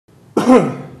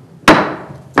Good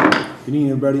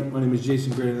evening, everybody. My name is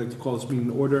Jason Gray. I'd like to call this meeting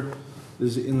to order.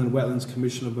 This is the Inland Wetlands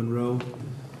Commission of Monroe.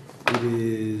 It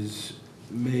is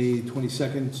May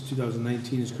 22nd,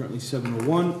 2019. It's currently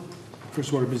 7:01.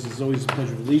 First order of business is always the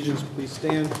Pledge of Allegiance. Please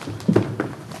stand.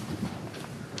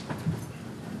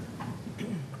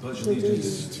 Pledge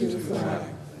allegiance to the flag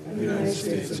of the United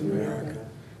States of America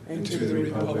and to the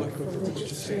republic for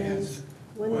which it stands,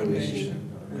 one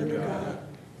nation, under God,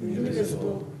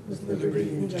 indivisible, with liberty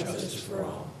and justice for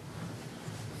all.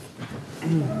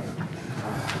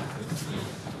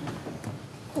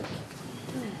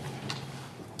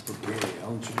 Okay,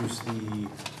 I'll introduce the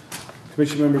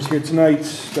commission members here tonight.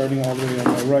 Starting all the way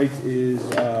on my right is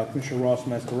Commissioner Ross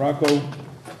Mascaraco.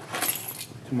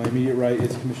 To my immediate right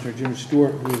is Commissioner Jim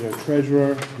Stewart, who is our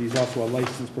treasurer. He's also a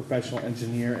licensed professional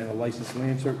engineer and a licensed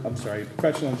land surveyor.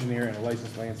 Professional engineer and a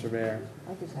licensed land surveyor.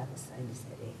 I just have a sinus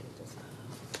headache.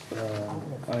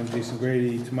 I'm Jason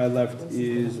Grady. To my left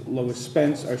is Lois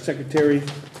Spence, our secretary.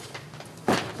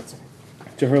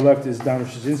 To her left is Donna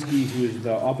Shazinski, who is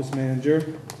the office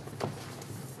manager.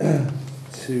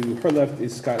 To her left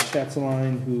is Scott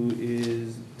Schatzeline, who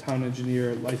is town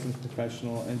engineer, licensed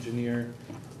professional engineer,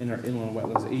 and our inland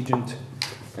wetlands agent.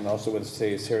 And also with us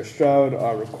today is Sarah Stroud,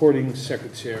 our recording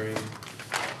secretary.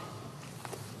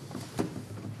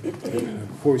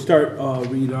 Before we start, I'll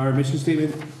read our mission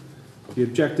statement. The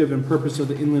objective and purpose of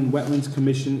the Inland Wetlands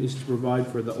Commission is to provide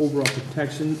for the overall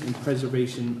protection and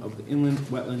preservation of the inland,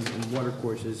 wetlands, and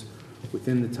watercourses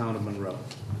within the town of Monroe.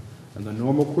 In the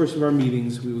normal course of our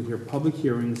meetings, we will hear public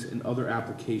hearings and other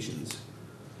applications.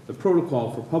 The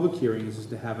protocol for public hearings is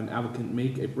to have an applicant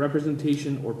make a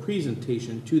representation or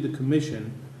presentation to the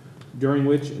commission, during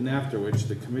which and after which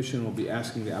the commission will be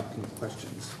asking the applicant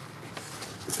questions.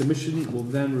 The commission will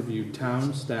then review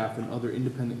town, staff, and other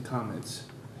independent comments.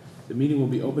 The meeting will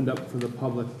be opened up to the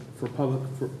public for comment.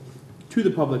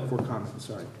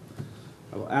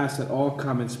 I will ask that all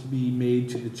comments be made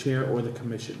to the chair or the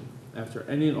commission. After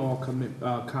any and all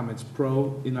comments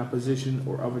pro, in opposition,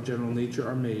 or of a general nature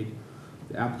are made,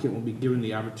 the applicant will be given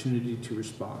the opportunity to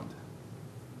respond.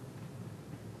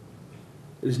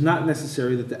 It is not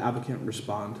necessary that the applicant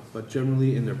respond, but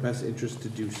generally in their best interest to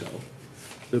do so.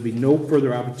 There will be no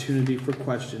further opportunity for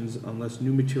questions unless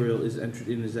new material is entered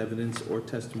in as evidence or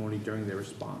testimony during their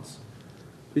response.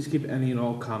 Please keep any and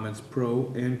all comments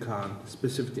pro and con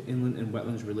specific to inland and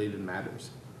wetlands related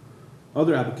matters.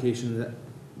 Other applications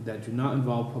that do not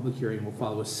involve public hearing will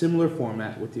follow a similar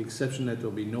format, with the exception that there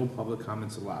will be no public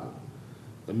comments allowed.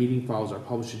 The meeting follows our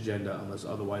published agenda unless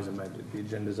otherwise amended. The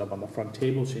agenda is up on the front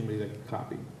table, so anybody that can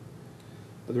copy.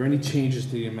 Are there any changes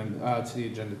to the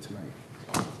agenda tonight?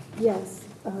 Yes.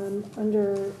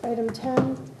 Under item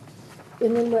 10,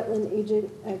 inland wetland agent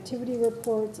activity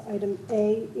reports, item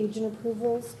A, agent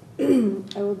approvals,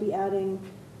 I will be adding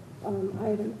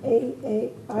item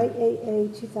IAA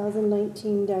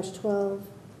 2019-12,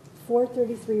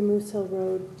 433 Moose Hill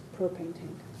Road, propane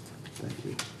tank. Thank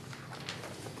you.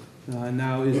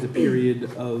 Now is the period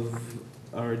of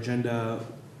our agenda.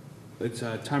 It's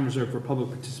a time reserved for public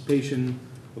participation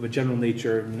of a general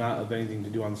nature, not of anything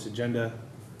to do on this agenda.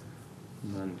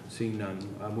 None. Seeing none.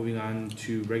 Moving on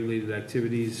to regulated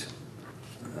activities.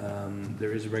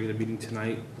 There is a regular meeting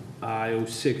tonight.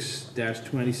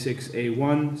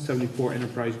 I06-296A1, 74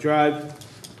 Enterprise Drive.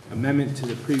 Amendment to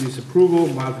the previous approval.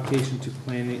 Modification to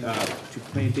planting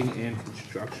and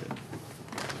construction.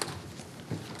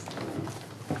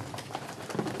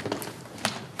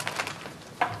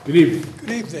 Good evening.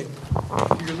 Good evening.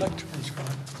 Your lecturn's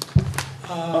gone.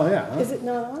 Oh yeah. Huh? Is it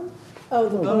not on? Oh,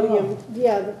 the podium. No.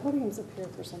 Yeah, the podium's up here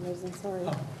for some reason. Sorry.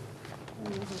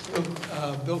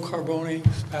 Bill Carboni,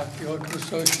 Spathfield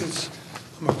Associates.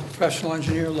 I'm a professional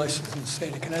engineer licensed in the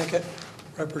state of Connecticut,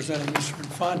 representing Mr.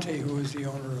 Infante, who is the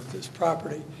owner of this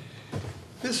property.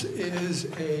 This is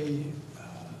a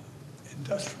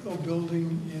industrial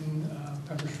building in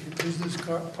Pepper Street Business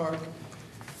Park.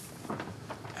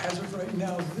 As of right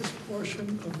now, this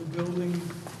portion of the building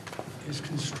is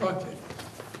constructed.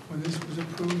 When this was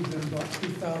approved in about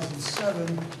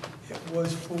 2007, it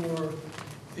was for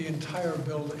the entire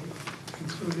building,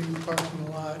 including parking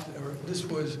lot, or this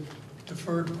was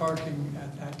deferred parking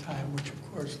at that time, which of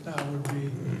course now would be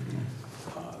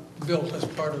built as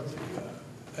part of the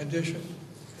addition.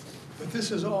 But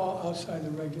this is all outside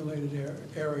the regulated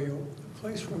area. The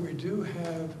place where we do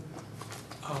have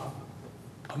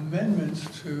amendments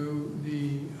to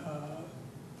the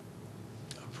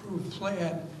approved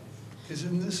plan is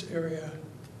in this area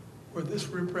where this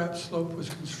riprap slope was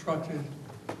constructed,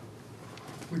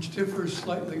 which differs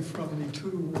slightly from the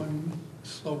 2-to-1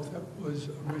 slope that was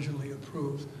originally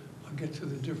approved. I'll get to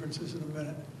the differences in a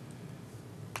minute.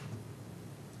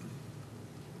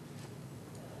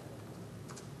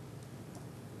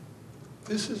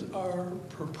 This is our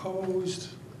proposed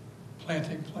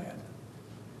planting plan.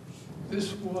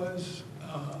 This was,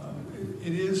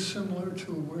 it is similar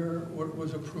to what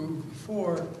was approved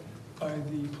before by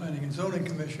the Planning and Zoning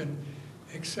Commission,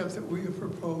 except that we have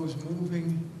proposed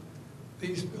moving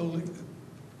these buildings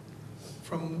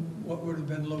from what would have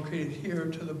been located here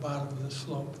to the bottom of the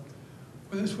slope.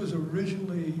 When this was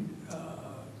originally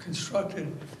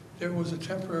constructed, there was a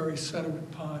temporary sediment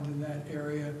pond in that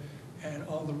area, and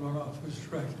all the runoff was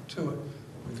directed to it.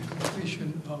 With the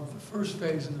completion of the first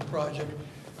phase of the project,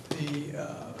 the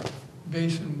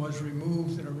basin was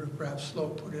removed and a riprap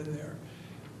slope put in there.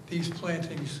 These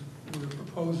plantings, we're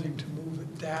proposing to move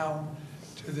it down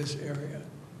to this area.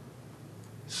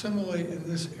 Similarly, in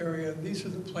this area, these are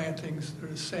the plantings. They're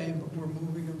the same, but we're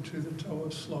moving them to the toe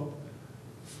of slope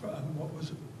from what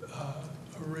was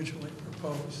originally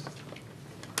proposed.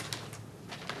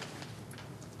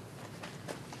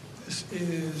 This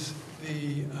is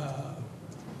the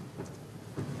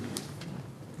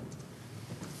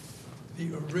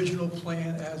original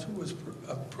plan as it was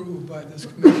approved by this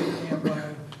commission and by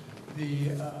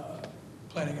the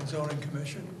Planning and Zoning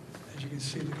Commission. As you can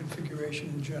see, the configuration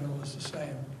in general is the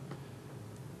same.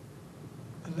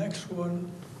 The next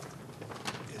one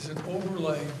is an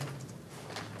overlay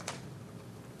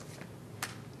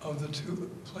of the two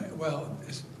plan. Well,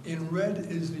 in red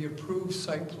is the approved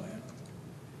site plan.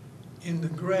 In the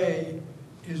gray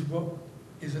is what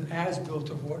is an as-built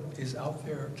of what is out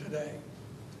there today.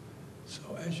 So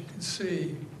as you can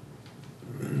see,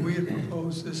 we had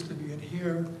proposed this to be in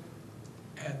here,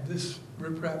 and this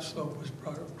riprap slope was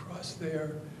brought across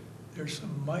there. There's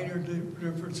some minor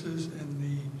differences in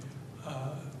the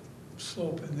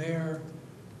slope in there,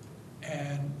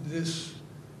 and this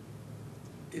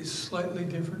is slightly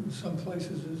different. In some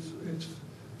places it's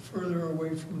further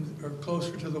away from, or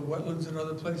closer to the wetlands. In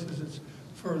other places it's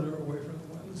further away from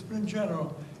the wetlands. But in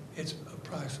general, it's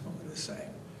approximately the same.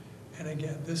 And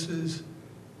again, this is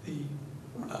the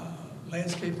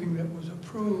landscaping that was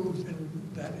approved,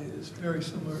 and that is very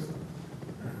similar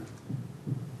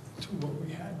to what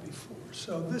we had before.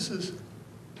 So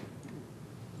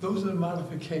those are the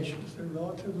modifications. They're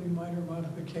relatively minor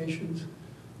modifications.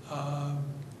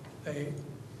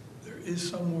 There is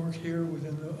some work here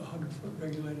within the 100-foot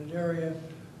regulated area,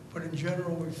 but in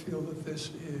general, we feel that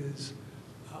this is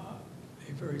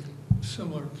a very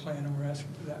similar plan, and we're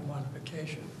asking for that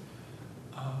modification.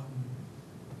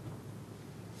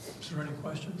 Is there any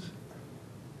questions?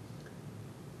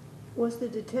 Was the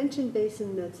detention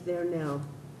basin that's there now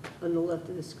on the left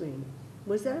of the screen,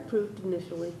 was that approved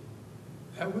initially?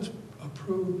 That was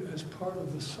approved as part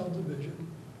of the subdivision,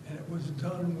 and it was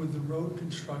done with the road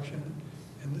construction,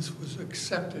 and this was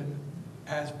accepted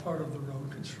as part of the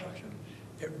road construction.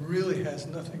 It really has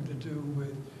nothing to do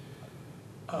with,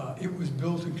 it was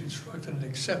built and constructed and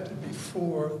accepted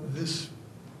before this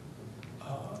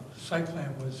site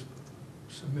plan was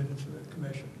submitted to the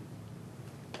commission.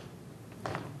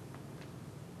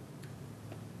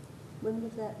 When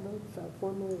was that road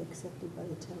formally accepted by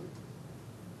the town?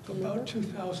 Do you About remember?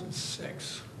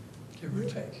 2006, give or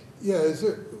take. Yeah,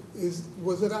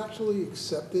 was it actually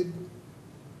accepted?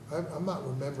 I'm not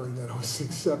remembering that it was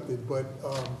accepted, but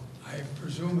I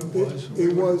presume it was.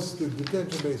 it was, the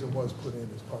detention basin was put in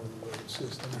as part of the road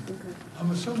system. Okay. I'm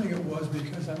assuming it was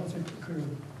because I don't think we could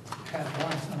have had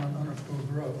lots on an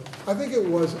unapproved road. I think it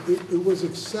was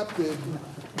accepted,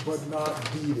 but not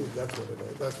deeded, that's what it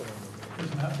is, that's what I remember.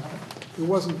 Isn't that right? It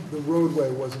wasn't, the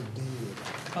roadway wasn't deeded,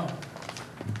 Oh,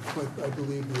 but I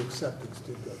believe the acceptance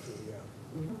did go through, yeah.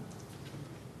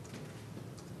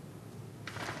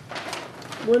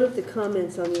 One of the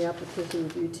comments on the application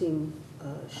review team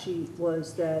sheet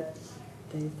was that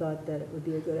they thought that it would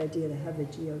be a good idea to have a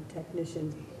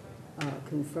geotechnician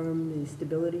confirm the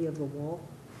stability of the wall.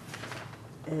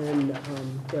 And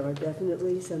there are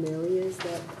definitely some areas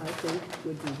that I think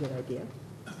would be a good idea.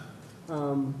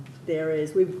 There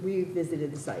is, we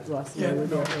visited the site, Ross and I were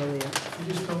there earlier. I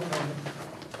just don't know.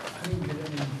 I didn't get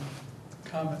any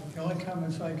comment. The only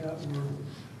comments I got were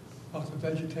about the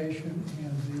vegetation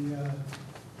and the,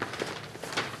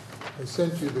 I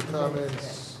sent you the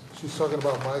comments, she's talking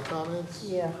about my comments,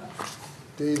 Yeah.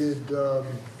 dated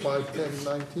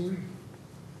 5/10/19.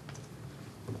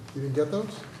 You didn't get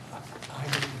those? I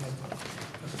didn't get the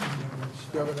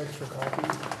Do you have an extra copy?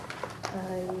 I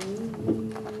don't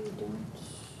think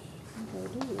I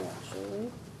do, actually.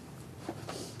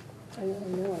 I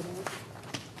know I don't,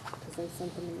 because I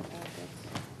sent them in the packets.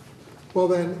 Well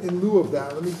then, in lieu of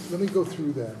that, let me go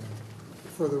through them.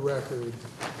 for the record,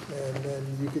 and then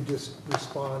you could just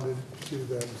respond to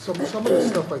them. Some of the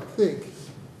stuff I think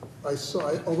I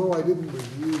saw, although I didn't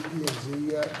review P and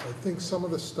Z yet, I think some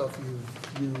of the stuff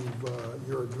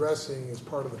you're addressing is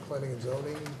part of the planning and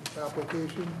zoning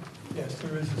application. Yes,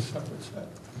 there is a separate set.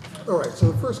 All right,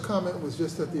 so the first comment was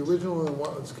just that the original Inland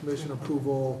Wetlands Commission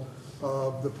approval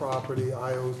of the property,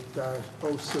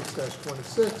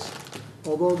 IO-06-26,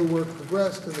 although the work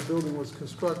progressed and the building was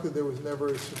constructed, there was never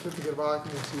a certificate of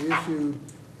occupancy issued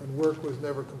and work was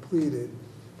never completed.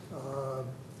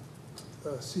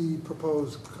 See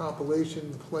proposed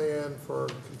compilation plan for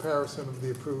comparison of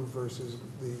the approved versus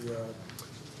the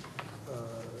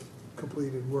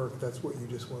completed work. That's what you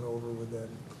just went over with them.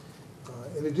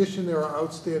 In addition, there are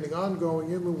outstanding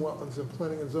ongoing inland wetlands and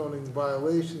planning and zoning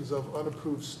violations of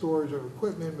unapproved storage of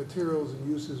equipment, materials, and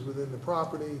uses within the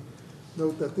property.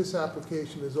 Note that this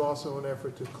application is also an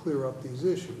effort to clear up these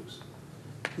issues.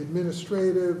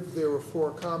 Administrative, there were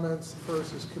 4 comments. The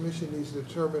first is commission needs to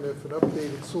determine if an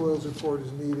updated soils report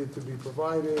is needed to be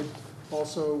provided.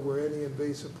 Also, were any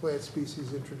invasive plant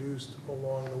species introduced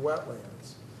along the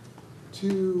wetlands.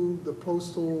 2, the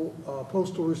postal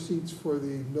receipts for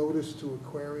the notice to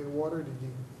Aquarian Water. Did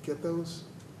you get those?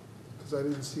 Because I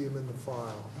didn't see them in the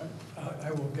file.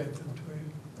 I will get them to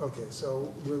you. Okay,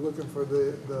 so we're looking for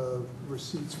the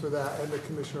receipts for that and the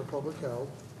Commissioner of Public Health.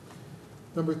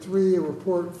 Number 3, a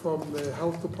report from the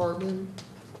Health Department.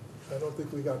 I don't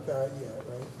think we got that yet,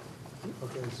 right?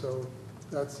 Okay, so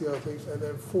that's the other thing. And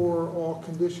then 4, all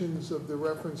conditions of the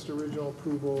referenced original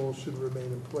approval should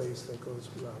remain in place. That goes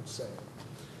without saying.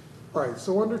 All right,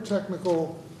 so under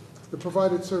technical, the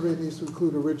provided survey needs to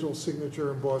include original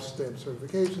signature, embossed stamp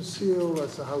certification seal.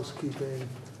 That's the housekeeping.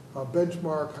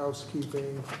 Benchmark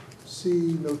housekeeping.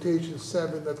 C, notation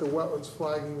 7, that the wetlands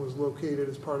flagging was located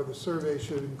as part of the survey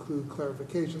should include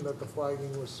clarification that the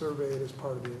flagging was surveyed as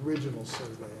part of the original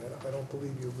survey. I don't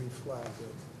believe you reflagged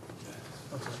it.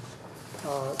 Okay.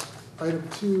 Item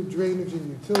 2, drainage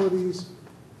and utilities.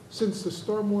 Since the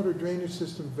stormwater drainage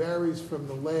system varies from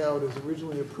the layout as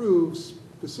originally approved,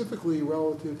 specifically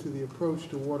relative to the approach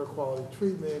to water quality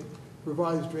treatment,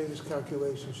 revised drainage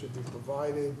calculations should be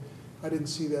provided. I didn't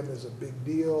see them as a big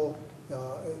deal.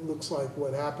 It looks like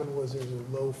what happened was there's a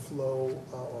low flow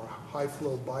or high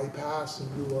flow bypass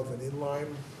in lieu of an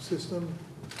inline system.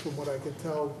 From what I could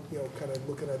tell, kind of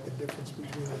looking at the difference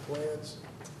between the plans.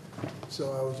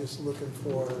 So I was just looking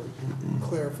for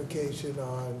clarification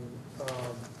on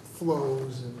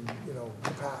flows and,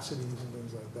 capacities and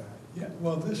things like that. Yeah,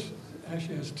 well, this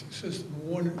actually has 2 systems.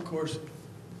 One, of course,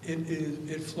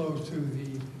 it flows through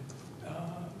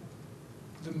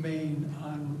the main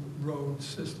on-road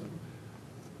system.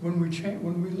 When we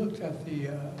looked at the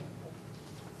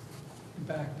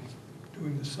back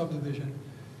doing the subdivision,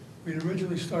 we had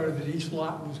originally started that each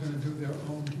lot was going to do their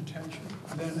own detention.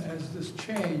 Then as this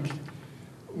changed,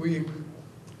 we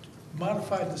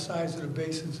modified the size of the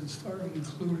basins and started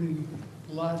including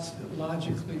lots that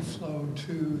logically flowed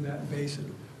to that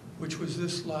basin, which was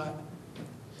this lot,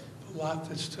 the lot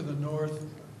that's to the north,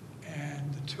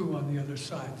 and the 2 on the other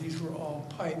side. These were all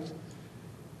piped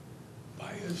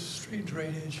by a street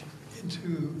drainage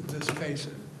into this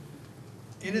basin.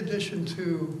 In addition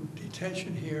to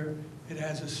detention here, it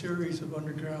has a series of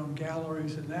underground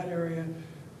galleries in that area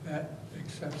that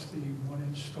accepts the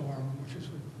 1-inch storm, which is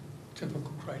a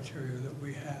typical criteria that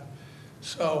we have.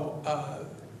 So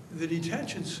the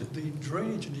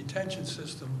drainage and detention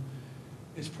system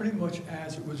is pretty much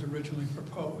as it was originally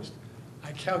proposed.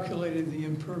 I calculated the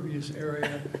impervious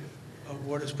area of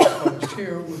what is proposed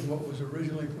here with what was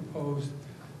originally proposed.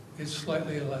 It's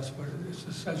slightly less, but it's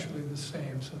essentially the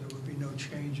same, so there would be no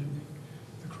change in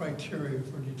the criteria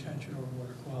for detention or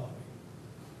water quality.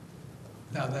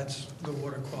 Now that's the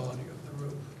water quality of the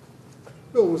roof.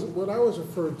 Bill, what I was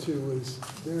referring to is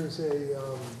there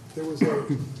was a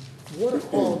water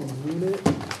quality unit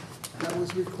that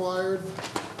was required,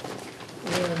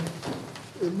 and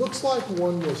it looks like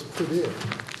one was put in.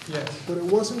 Yes. But it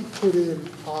wasn't put in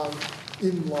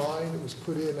line, it was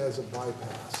put in as a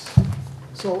bypass.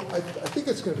 So I think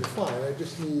it's going to be fine. I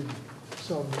just need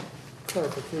some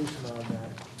clarification on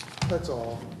that. That's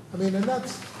all. I mean, and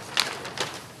that's,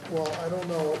 well, I don't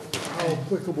know how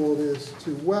applicable it is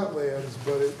to wetlands,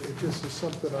 but it just is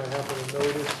something I happen to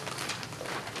notice.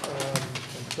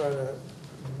 I'm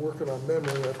working on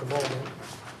memory at the moment.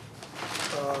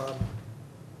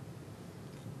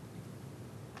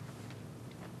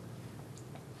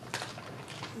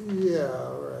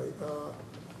 Yeah, right.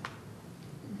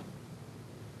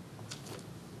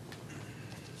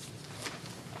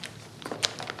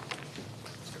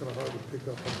 It's kind of hard to pick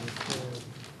up on this plan.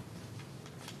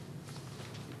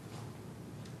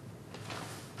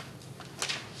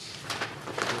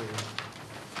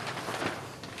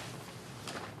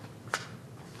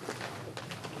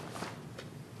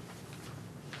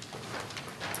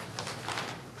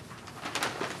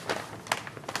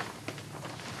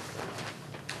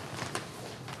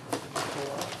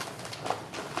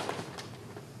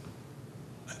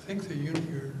 think the unit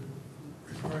you're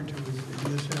referring to is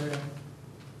in this area.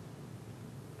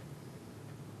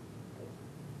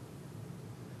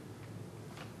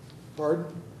 Pardon?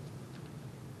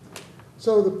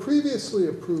 So the previously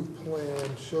approved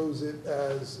plan shows it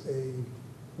as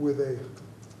with a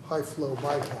high flow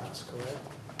bypass, correct?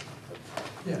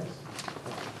 Yes.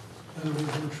 In other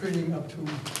words, we're treating up to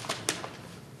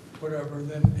whatever,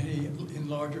 then in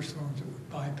larger storms, it would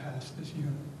bypass this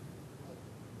unit.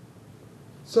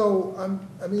 So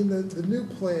I mean, the new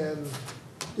plan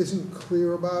isn't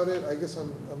clear about it. I guess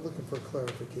I'm looking for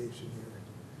clarification here.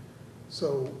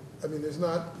 So, I mean, there's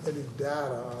not any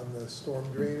data on the storm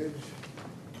drainage.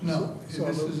 No, So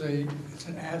this is it's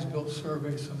an as-built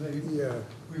survey, so Yeah.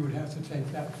 we would have to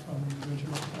take that from the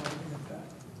original plan to get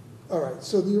that. All right,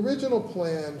 so the original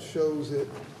plan shows it,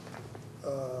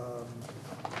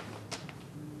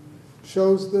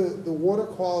 shows the water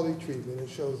quality treatment. It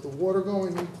shows the water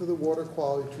going into the water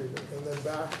quality treatment and then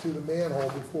back to the manhole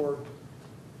before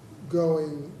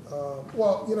going,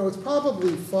 well, you know, it's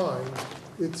probably fine.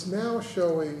 It's now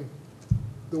showing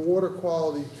the water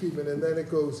quality treatment and then it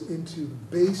goes into the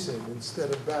basin instead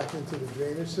of back into the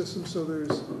drainage system. So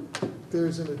there's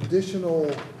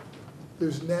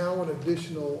now an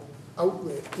additional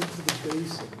outlet into the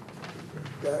basin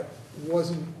that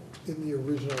wasn't in the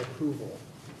original approval.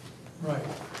 Right.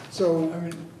 So I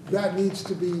mean, that needs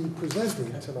to be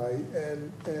presented tonight,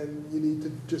 and you need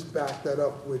to just back that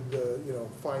up with, you know,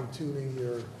 fine tuning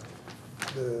the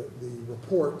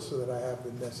report so that I have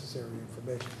the necessary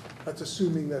information. That's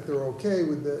assuming that they're okay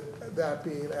with that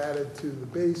being added to the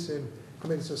basin. I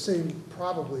mean, it's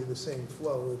probably the same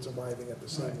flow that's arriving at the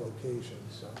same Right. location,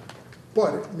 so.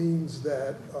 But it means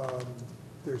that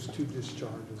there's two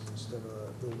discharges instead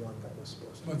of the one that was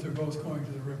supposed to be. but they're both going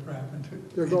to the riprap into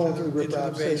They're going to the into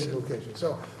riprap, same basin. location.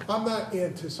 So I'm not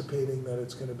anticipating that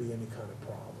it's gonna be any kind of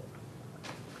problem.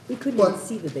 We couldn't But- even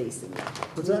see the basin.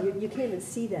 What's that? You can't even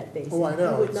see that basin. Oh, I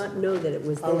know. You would not know that it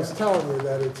was I was there. telling you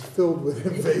that it's filled with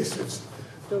invasives.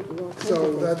 Filled with all kinds of So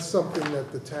things. that's something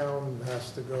that the town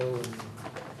has to go and,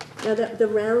 Now, the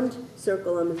round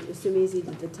circle, I'm assuming is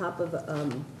at the top of,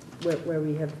 where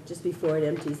we have, just before it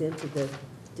empties into the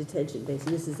detention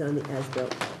basin, this is on the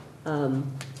as-built.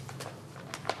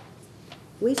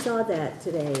 We saw that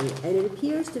today, and it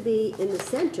appears to be in the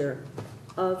center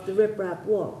of the riprap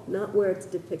wall, not where it's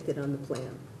depicted on the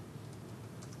plan.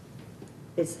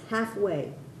 It's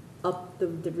halfway up the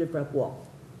riprap wall,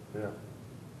 Yeah.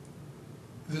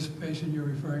 This basin you're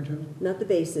referring to? not the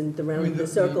basin, the I mean, round, the- the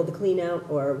circle, the- the clean out,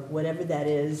 or whatever that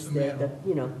is, The the, manhole.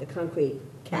 you know, the concrete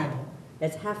cap. Manhole.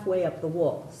 It's halfway up the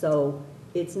wall, so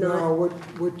it's no, not,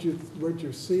 what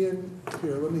you're seeing,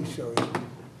 here, let me show you.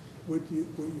 What you're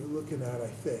looking at, I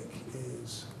think,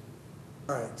 is,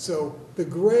 all right, so the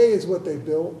gray is what they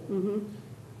built. mhm,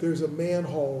 There's a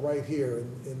manhole right here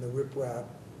in the riprap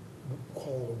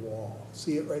hole of the wall.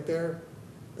 See it right there?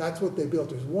 That's what they built.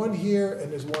 There's one here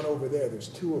and there's one over there. There's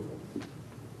two of them.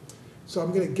 So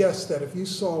I'm gonna guess that if you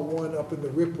saw one up in the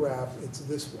riprap, it's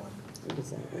this one.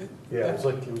 is that right? Yeah, it's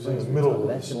like it was in the middle of the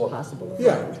That's slope. impossible.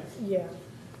 Yeah, Yeah.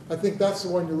 I think that's the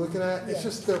one you're looking at. It's Yeah.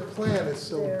 just their plan is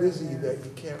so There, busy yeah. that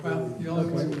you can't Well, really. the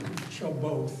only way we can show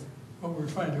both, what we're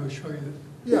trying to do is show you that.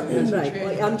 Yeah, it hasn't Right,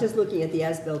 changed. well, I'm just looking at the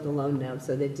as-built alone now,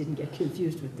 so they didn't get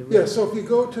confused with the Yeah, rest. so if you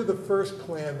go to the first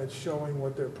plan that's showing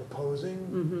what they're proposing,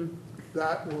 Mm-hmm,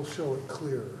 that will show it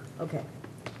clearer. okay.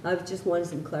 I just wanted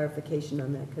some clarification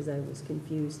on that, because I was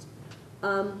confused.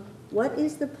 What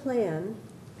is the plan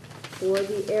for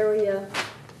the area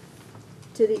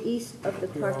to the east of the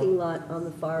parking lot on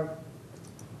the far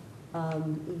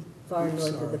Oops, north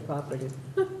of sorry. the property?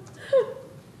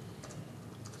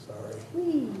 Sorry.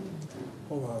 Whee!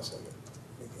 Hold on a second.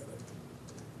 Let me get it.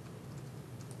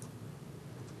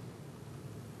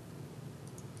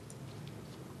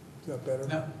 Is that better?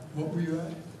 Now, what were you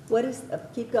at? What is,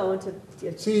 keep going to.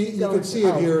 See, keep you going can see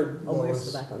it oh, here, Oh, where's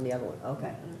Lois. the back on the other one?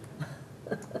 Okay.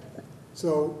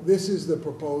 So this is the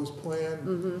proposed plan,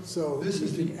 Mm-hmm. so. This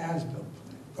is the as-built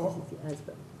plan. Oh,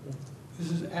 As-built, yeah.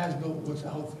 This is as-built what's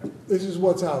out there. this is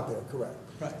what's out there, correct,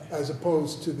 Right. as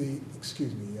opposed to the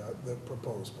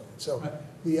proposed plan. So Right.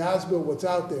 the as-built, what's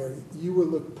out there, you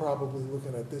were probably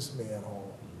looking at this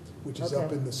manhole, which is up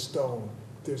Okay. in the stone.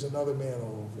 There's another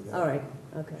manhole over there. All right,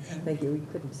 okay, thank you, we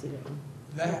couldn't see that one.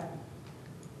 That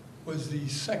was the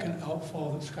second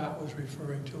outfall that Scott was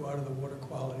referring to out of the water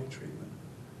quality treatment.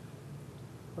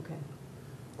 Okay,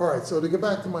 All right, so to get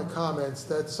back to my comments,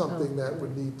 that's something Oh. that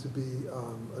would need to be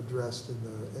addressed in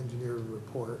the engineering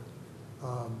report.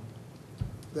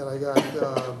 Then I got,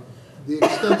 the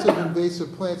extensive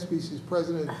invasive plant species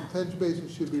present in the detention basin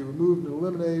should be removed and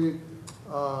eliminated.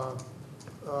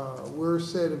 were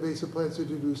said invasive plants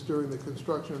introduced during the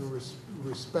construction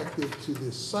respective to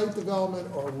this site development,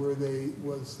 or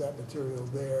was that material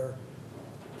there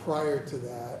prior to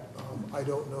that? I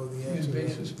don't know the answer to that.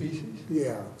 Invasive species?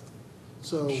 Yeah,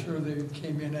 so, I'm sure they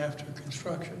came in after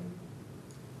construction.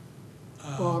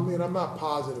 well, I mean, I'm not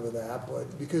positive of that,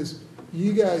 but because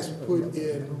you guys put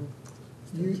in,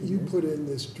 you put in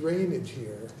this drainage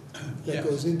here that Yes.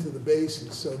 goes into the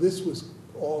basin, so this was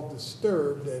all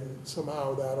disturbed, and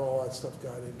somehow all that stuff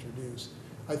got introduced.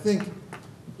 I think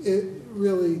it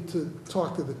really, to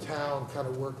talk to the town, kind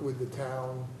of work with the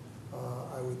town,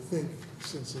 I would think,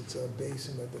 since it's a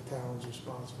basin that the town's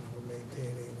responsible for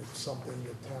maintaining, it's something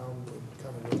the town would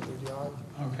kind of work with you on.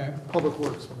 Okay, Public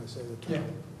Works, when I say the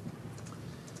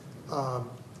town.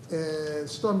 And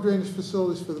storm drainage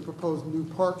facilities for the proposed new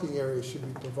parking area should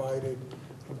be provided.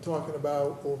 I'm talking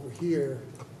about over here,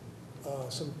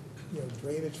 some,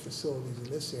 drainage facilities in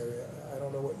this area. I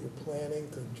don't know what you're planning,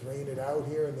 to drain it out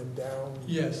here and then down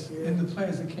yes, here? in the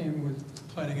plans that came with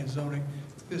planning and zoning,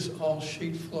 this all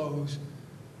sheet flows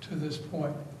to this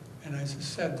point. And as I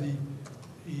said, the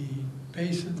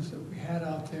basins that we had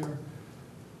out there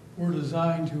were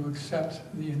designed to accept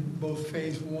both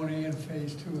phase 1A and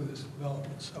phase 2 of this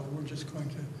development. So we're just going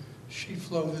to sheet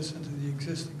flow this into the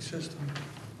existing system,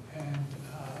 and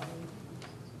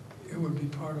it would be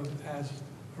part of as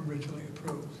originally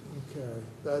approved.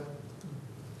 Okay,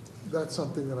 that's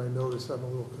something that I noticed I'm a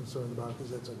little concerned about,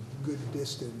 because that's a good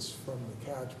distance from the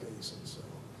catch basin, so.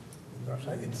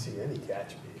 I didn't see any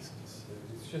catch basins.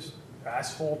 It's just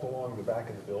asphalt along the back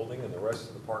of the building, and the rest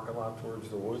of the parking lot towards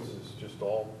the woods is just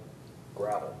all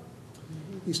gravel.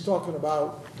 He's talking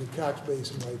about the catch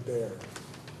basin right there.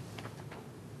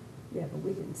 Yeah, but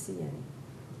we didn't see any.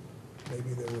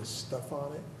 Maybe there was stuff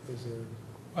on it, is there?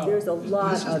 Well, There's a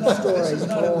lot this is of not- This is storage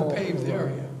not in all the paved along.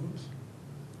 area. Oops.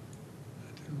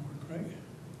 That didn't work right.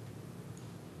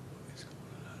 What is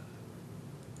going on?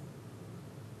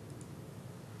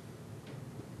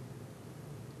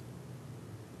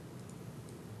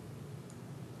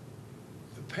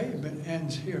 The pavement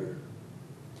ends here.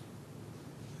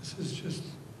 This is just,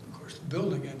 of course, the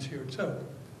building ends here too.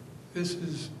 This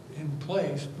is in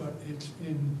place, but it's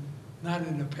not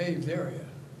in a paved area.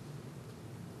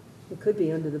 It could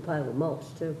be under the pile of mulch,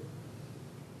 too,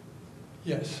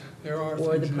 There are or the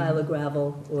things in- pile of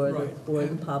gravel, or Right, the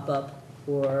and- pop-up,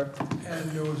 or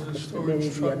And there was a many storage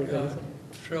of the truck, other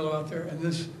things. trailer out there, and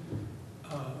this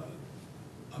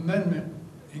amendment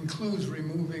includes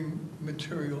removing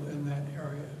material in that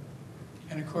area.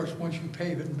 And of course, once you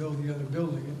pave it and build the other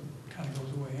building, it kind of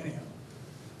goes away anyhow.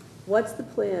 What's the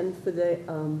plan for the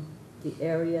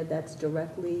area that's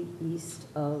directly east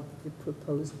of the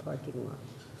proposed parking lot?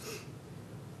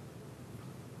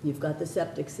 You've got the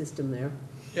septic system there,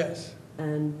 Yes,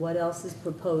 and what else is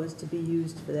proposed to be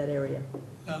used for that area?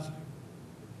 nothing,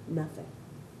 Nothing.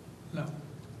 no.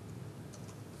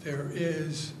 There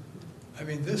is,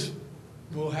 this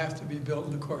will have to be built,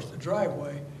 and of course, the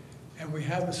driveway, and we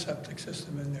have a septic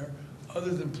system in there. Other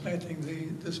than planting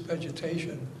this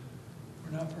vegetation,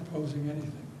 we're not proposing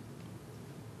anything.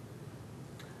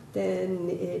 Then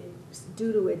it's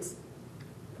due to its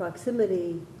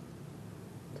proximity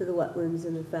to the wetlands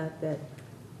and the fact that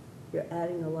you're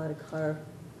adding a lot of car,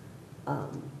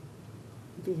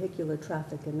 vehicular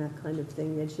traffic and that kind of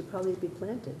thing, it should probably be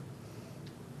planted.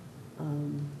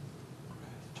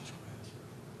 Just grass.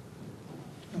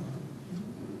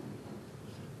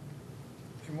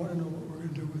 They want to know what we're going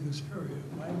to do with this area.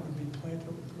 Mine would be plant it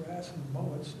with grass and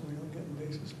mow it so we don't get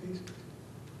invasive species.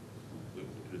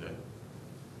 Do that.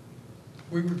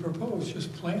 We would propose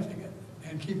just planting it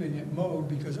and keeping it mowed,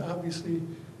 because obviously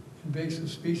invasive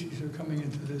species are coming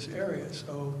into this area,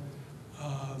 so,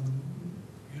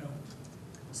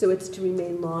 So it's to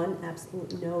remain lawn,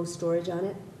 absolutely no storage on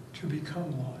it? to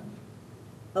become lawn.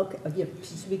 Okay, yeah,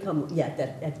 to become, yeah,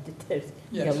 there's,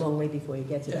 yeah, a Yes. long way before you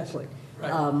get to that Yes, point.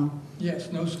 right.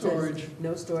 Yes, no says storage,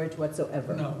 No storage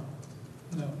whatsoever? no.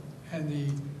 And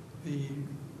the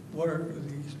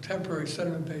temporary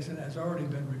sediment basin has already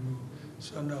been removed,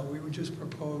 so no, we would just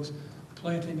propose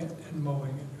planting it and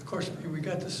mowing it. Of course, we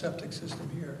got the septic system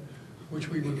here, which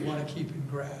we would want to keep in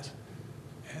grass.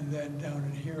 And then down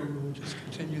in here, we will just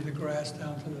continue the grass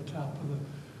down to the top of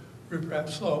the riprap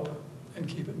slope and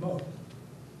keep it mowed.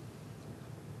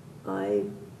 I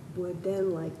would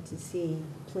then like to see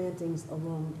plantings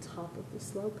along top of the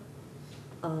slope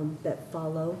that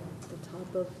follow the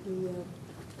top of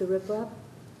the riprap,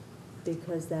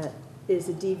 because that is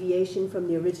a deviation from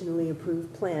the originally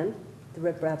approved plan. The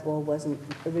riprap wall wasn't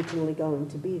originally going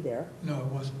to be there. No, it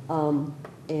wasn't.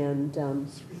 And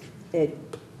it,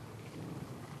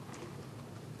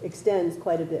 extends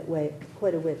quite a bit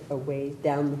away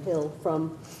down the hill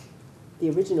from the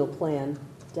original plan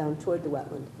down toward the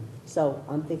wetland. So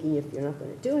I'm thinking if you're not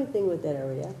gonna do anything with that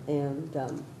area, and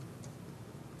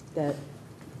that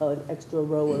an extra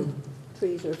row of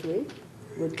trees or three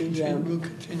would be, We'll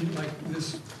continue like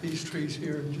this, these trees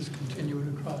here, and just continue it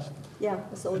across. yeah,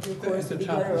 a soldier At course the would be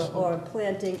top good, of the or a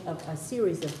planting, a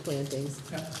series of plantings,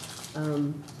 Yeah.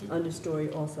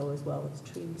 understory also as well as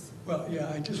trees. Well, yeah,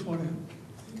 I just want to,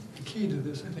 the key to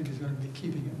this, I think, is going to be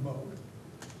keeping it mowed.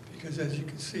 Because as you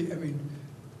can see, I mean,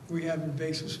 we have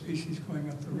invasive species going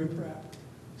up the riprap.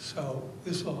 So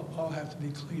this will all have to be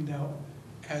cleaned out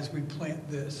as we plant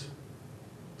this.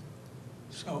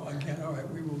 So again, all right,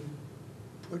 we will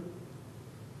put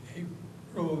a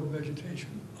row of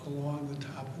vegetation along the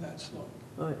top of that slope.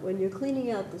 All right, when you're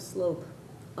cleaning out the slope,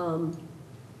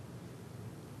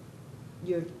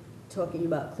 you're talking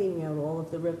about cleaning out all of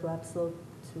the riprap slope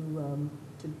to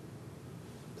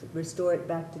restore it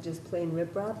back to just plain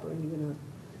riprap, or are you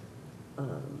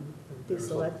gonna be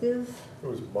selective? There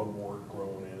was mugwort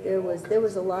growing in it. There all was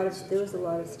kinds a lot of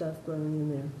invasives. stuff growing in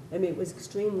there. I mean, it was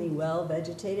extremely well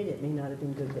vegetated. It may not have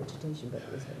been good vegetation, but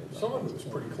it was very well Some of it was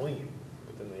vegetated. pretty clean,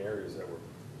 but then the areas that were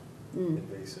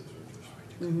invasives were just.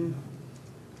 Mhm.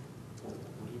 What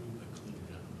do you mean by cleaning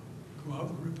up? Go out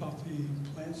and rip out the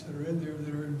plants that are in there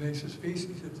that are invasive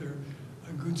species. If they're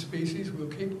a good species, we'll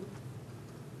keep them.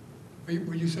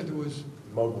 Well, you said there was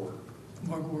Mugwort,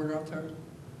 mugwort out there,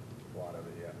 a lot of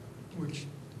it, yeah. which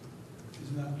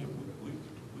is not, Yeah, we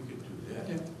could do that.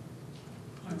 yeah.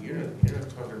 Fine. You're not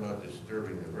talking about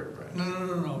disturbing the riprap?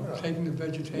 No, taking the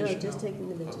vegetation No, out. just taking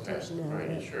the vegetation Okay, out of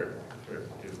right, it. sure, do.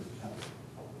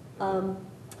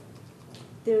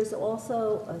 There's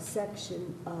also a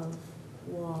section of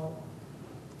wall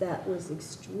that was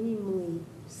extremely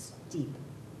steep.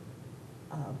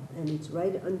 And it's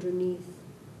right underneath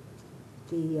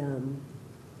the,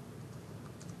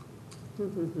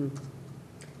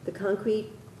 the concrete.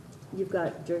 You've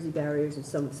got Jersey barriers or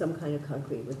some kind of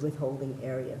concrete with withholding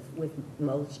area with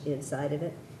mulch inside of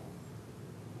it.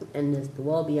 And there's the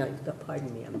wall behind,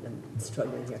 pardon me, I'm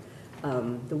struggling here.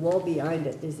 The wall behind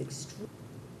it is extreme.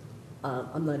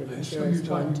 I'm not I even sure assume it's you're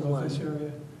talking one to about this one.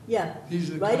 area. Yeah, These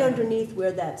are the right kind- underneath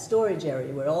where that storage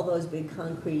area, where all those big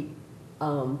concrete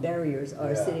barriers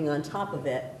are Yeah. sitting on top of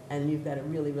it, and you've got a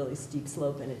really, really steep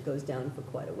slope, and it goes down for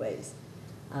quite a ways.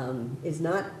 It's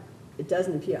not, it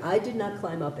doesn't appear, I did not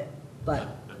climb up it, but,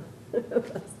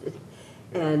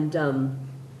 and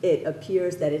it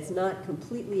appears that it's not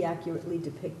completely accurately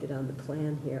depicted on the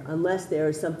plan here, unless there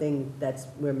is something that's,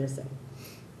 we're missing.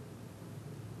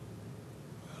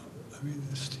 I mean,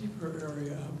 the steeper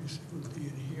area obviously would be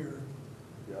in here,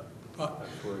 Yeah, but,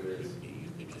 that's where it is.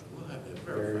 We'll have that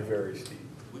Very, verified. very steep.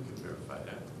 We can verify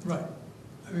that. right.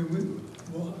 I mean,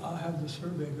 I'll have the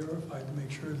survey verified to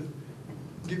make sure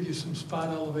that, give you some spot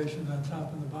elevations on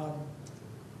top and the bottom,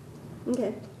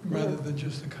 Okay. rather than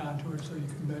just the contour, so you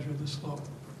can measure the slope.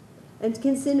 And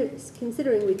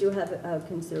considering we do have a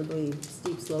considerably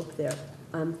steep slope there,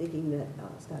 I'm thinking that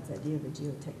Scott's idea of a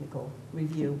geotechnical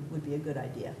review would be a good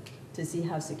idea, to see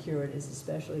how secure it is,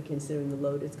 especially considering the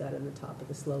load it's got on the top of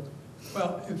the slope.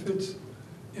 Well, if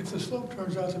the slope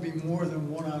turns out to be more than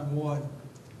one-on-one,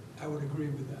 I would agree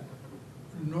with that.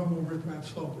 A normal riprap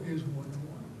slope is one-to-one.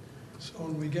 So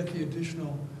when we get the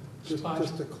additional spots.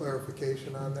 Just a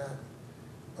clarification on that.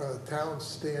 Town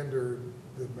standard,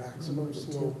 the maximum One to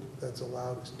two. slope that's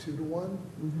allowed is 2-to-1,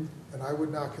 and I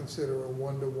would not consider a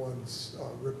 1-to-1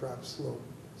 riprap slope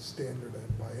standard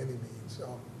by any means.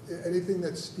 Anything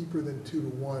that's steeper than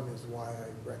 2-to-1 is why I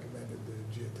recommended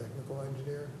the geotechnical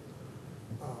engineer.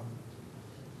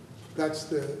 That's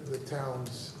the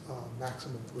town's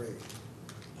maximum grade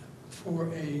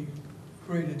For a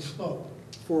graded slope.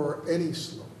 for any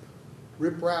slope,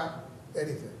 riprap,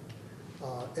 anything.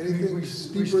 Anything we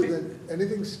steeper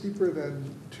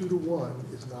than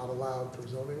 2-to-1 is not allowed per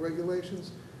zoning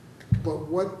regulations. But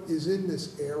what is in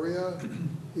this area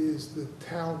is the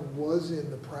town was in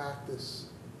the practice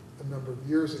a number of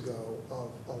years ago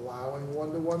of allowing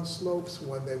 1-to-1 slopes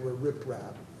when they were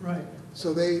riprap. Right.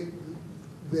 So they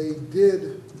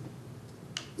did,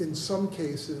 in some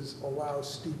cases, allow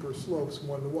steeper slopes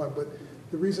 1-to-1. But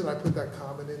the reason I put that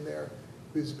comment in there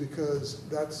is because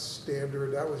that's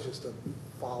standard, that was just a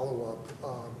follow-up.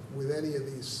 With any of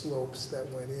these slopes that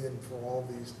went in for all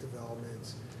these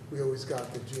developments, we always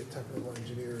got the geotechnical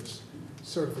engineer's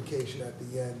certification at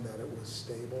the end that it was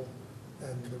stable.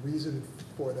 And the reason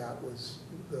for that was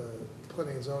the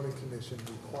Planning and Zoning Commission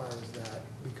requires that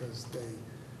because they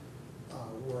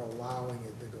were allowing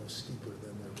it to go steeper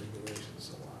than the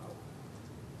regulations allow.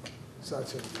 So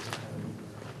that's the reason why.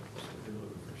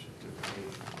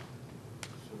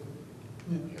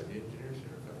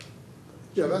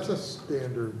 Yeah, that's a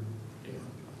standard.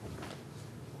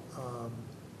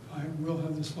 I will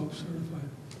have the slope certified.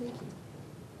 Thank you.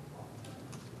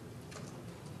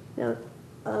 Now,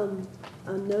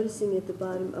 I'm noticing at the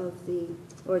bottom of the,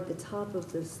 or at the top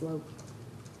of the slope,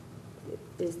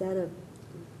 is that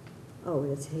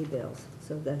it's hay bales,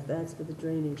 so that's for the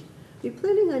drainage. Are you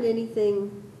planning on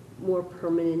anything more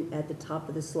permanent at the top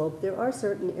of the slope? There are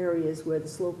certain areas where the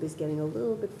slope is getting a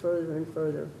little bit further and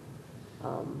further.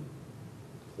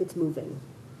 It's moving.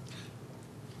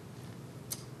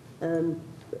 I'd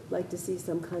like to see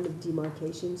some kind of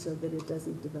demarcation so that it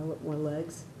doesn't develop more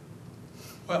legs.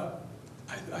 Well,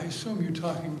 I assume you're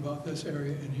talking about this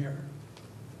area in here.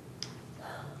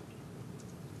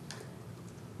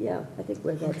 Yeah, I think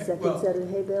where that Okay, second well- set of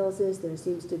hay bales is, there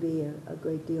seems to be a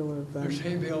great deal of. There's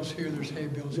hay bales here, there's hay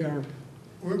bales here. Yeah.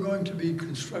 We're going to be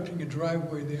constructing a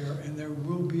driveway there, and there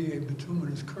will be a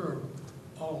bituminous curb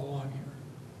all along here.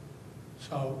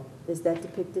 So, Is that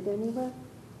depicted anywhere?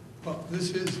 well,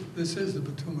 this is the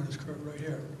bituminous curb right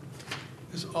here.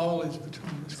 This all is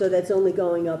bituminous. So that's only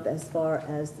going up as far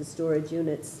as the storage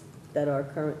units that are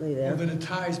currently Well, there? then it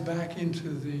ties back into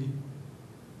the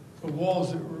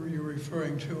walls that you're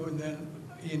referring to, and then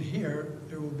in here,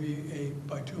 there will be a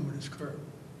bituminous curb.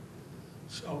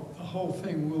 So the whole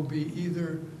thing will be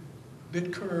either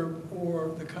bit curb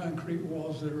or the concrete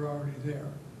walls that are already there.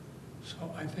 So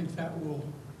I think that will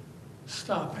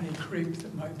stop any creep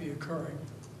that might be occurring.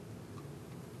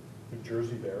 New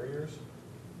Jersey barriers?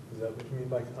 Is that what you mean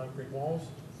by concrete walls?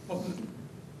 Well,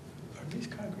 are these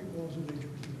concrete walls or they Jersey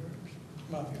barriers?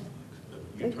 Mafia blocks.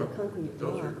 You're They're talking- concrete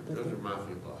Those are, block, but those they- are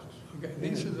mafia blocks. Okay,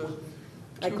 these are the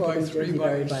I 2 called by them 3 Jersey by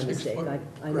barrier by 6 mistake. foot. I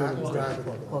know Gravity it was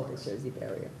blocks. called the Jersey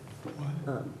barrier.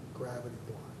 What? Gravity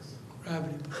blocks.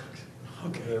 Gravity blocks.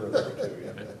 Okay, They're in there too,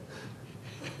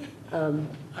 yeah.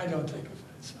 I don't take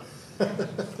offense.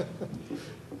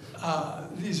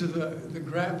 These are the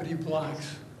gravity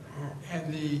blocks,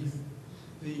 and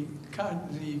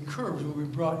the curves will be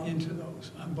brought into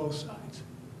those on both sides.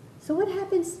 So what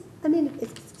happens, I mean,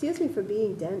 excuse me for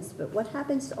being dense, but what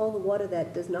happens to all the water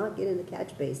that does not get in the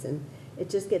catch basin? It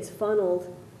just gets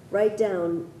funneled right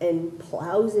down and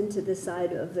plows into the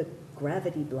side of the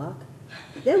gravity block?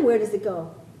 Then where does it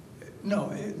go? No,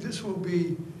 this will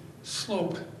be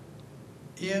sloped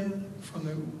in from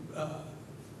the,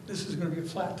 this is going to be a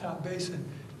flat top basin.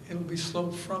 It'll be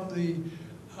sloped from the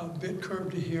bit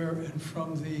curve to here and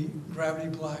from the gravity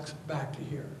blocks back to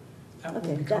here. That will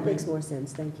Okay, be that makes coming- more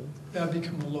sense, thank you. That'll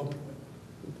become a low point.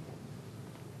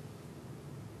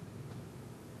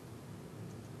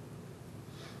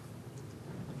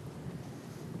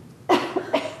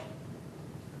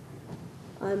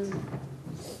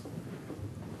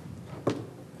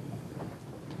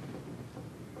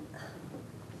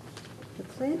 The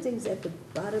plantings at the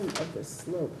bottom of the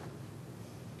slope,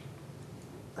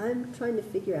 I'm trying to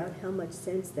figure out how much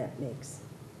sense that makes.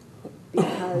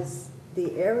 Because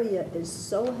the area is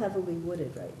so heavily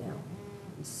wooded right now,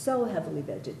 so heavily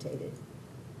vegetated,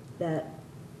 that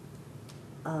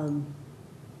I'm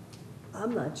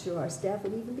not sure our staff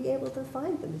would even be able to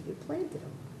find them if you planted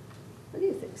them. What do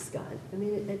you think, Scott? I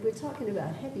mean, we're talking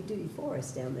about heavy-duty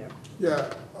forest down there. Yeah,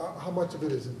 how much of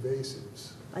it is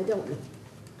invasives? I don't know.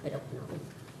 I don't know.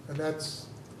 And that's,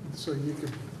 so you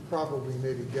could probably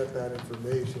maybe get that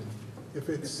information. If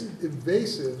it's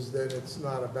invasives, then it's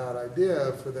not a bad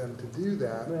idea for them to do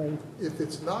that. Right. If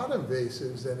it's not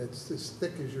invasives, and it's as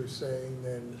thick as you're saying,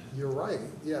 then you're right.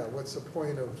 Yeah, what's the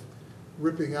point of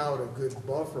ripping out a good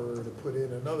buffer to put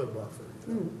in another buffer?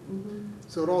 You know? Mm-hmm.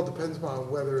 So it all depends upon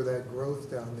whether that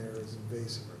growth down there is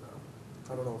invasive or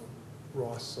not. I don't know if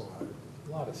Ross saw it.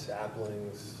 A lot of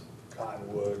saplings,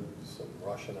 cottonwood, some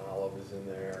Russian olive is in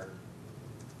there,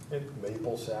 and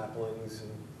maple saplings,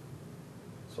 and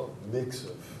sort of mix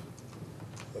of.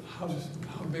 but How just-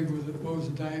 big was it, what was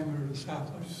the diameter of the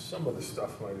sapling? Some of the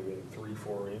stuff might have been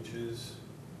 3-4 inches.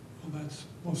 Well, that's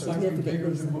most likely bigger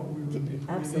than what we would be putting in.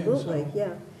 Absolutely, so-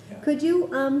 yeah. Yeah. Could you,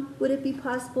 would it be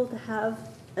possible to have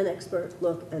an expert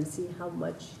look and see how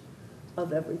much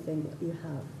of everything that you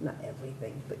have, not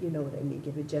everything, but you know what I mean,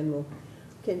 give a general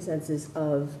consensus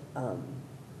of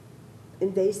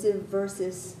invasive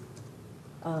versus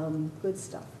good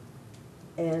stuff?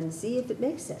 And see if it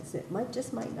makes sense. It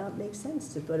just might not make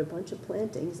sense to put a bunch of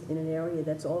plantings in an area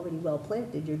that's already well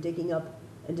planted. You're digging up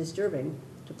and disturbing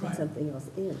to put Right. something else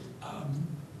in.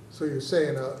 So you're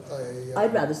saying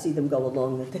I'd rather see them go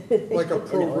along with it. like a you know.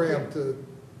 program to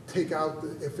take out,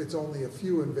 if it's only a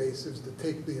few invasives, to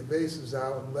take the invasives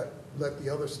out and let the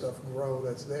other stuff grow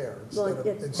that's there, Well,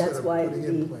 instead that's of why putting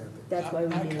in planting. that's why we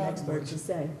Not need an expert cottonwoods. to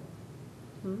say.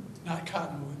 Hmm? Not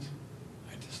cottonwoods.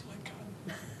 I dislike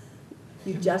cottonwoods.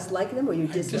 You just like them, or you I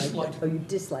dislike dislike them? Or you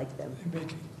dislike them? They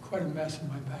make quite a mess in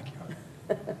my backyard.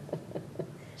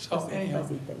 So Just the anyhow,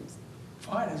 fuzzy things.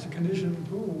 fine, as a condition of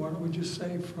approval, why don't we just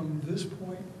say from this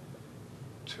point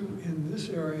to in this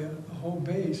area, the whole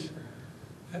base,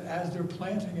 that as they're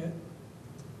planting it,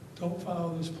 don't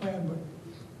follow this plan,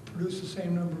 but produce the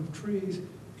same number of trees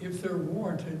if they're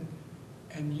warranted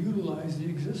and utilize the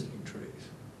existing trees.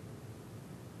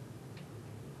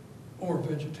 Or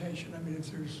vegetation, I mean,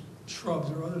 if there's shrubs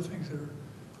or other things that are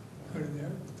good in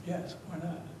there, yes, why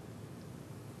not?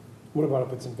 What about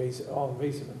if it's invasive, all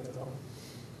invasive in there though?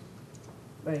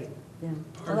 Right, yeah.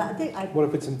 Well, I think What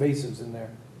if it's invasives in there?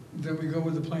 Then we go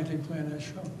with the planting plan as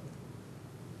shown.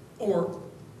 Or,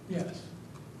 yes,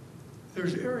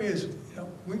 there's areas, you know,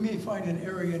 we may find an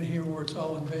area in here where it's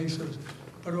all invasives,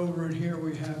 but over in here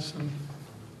we have some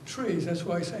trees. That's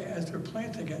why I say as they're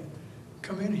planting it,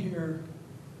 come in here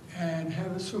and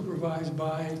have it supervised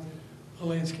by a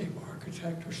landscape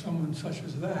architect or someone such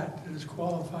as that is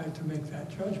qualified to make that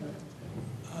judgment.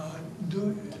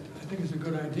 I think it's a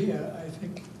good idea. I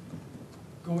think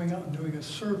going out and doing a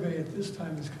survey at this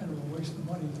time is kind of a waste of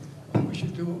money. We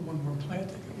should do it when we're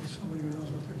planting it with somebody who knows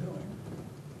what they're doing.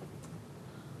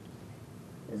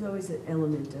 there's always an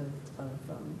element of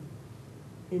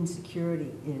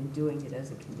insecurity in doing it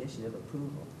as a condition of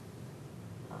approval.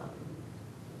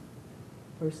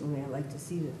 Personally, I like to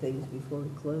see the things before we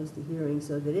close the hearing,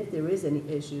 so that if there is any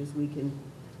issues, we can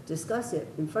discuss it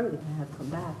in front of them, have come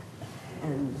back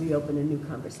and reopen a new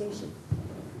conversation.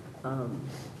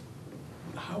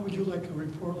 How would you like a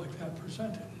report like that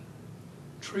presented?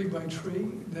 Tree by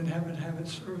tree, then have it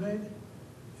surveyed?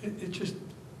 It just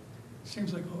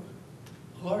seems like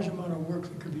a large amount of work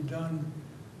that could be done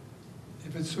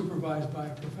if it's supervised by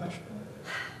a professional.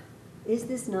 Is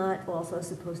this not also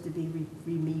supposed to be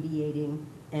remediating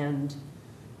and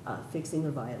fixing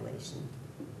a violation?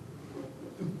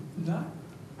 Not,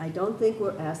 I don't think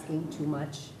we're asking too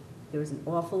much. There was an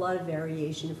awful lot of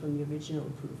variation from the original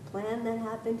approved plan that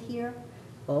happened here.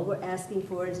 All we're asking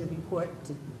for is a report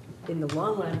to, in the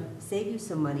long run, save you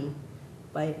some money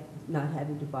by not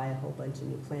having to buy a whole bunch of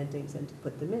new plantings and to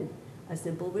put them in. A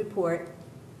simple report,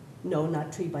 no,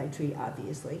 not tree by tree,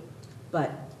 obviously,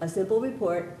 but a simple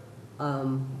report,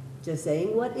 just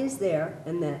saying what is there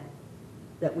and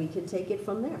that we can take it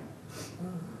from there.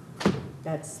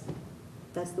 That's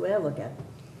the way I look at it.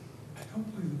 I don't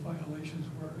believe the violations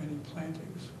were any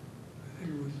plantings. I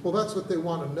think it was, Well, that's what they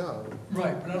want to know.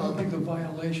 right, but I don't think the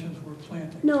violations were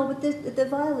plantings. No, but the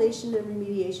violation and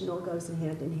remediation all goes in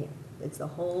hand. It's the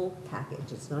whole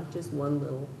package. It's not just one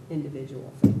little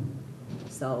individual thing.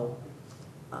 So,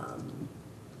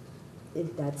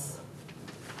 that's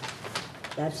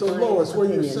So my Lois, what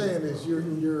you're opinion. saying is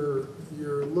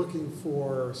you're looking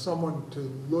for someone to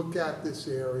look at this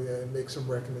area and make some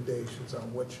recommendations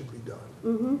on what should be done.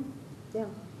 Mm-hmm, yeah.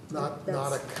 Not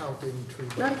That's- a counting tree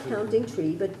by Not a tree. counting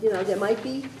tree, but, you know, there might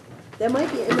be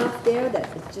enough there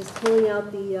that just pulling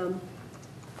out the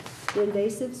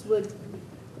invasives would,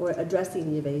 or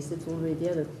addressing the invasives, one way or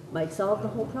the other, might solve the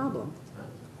whole problem.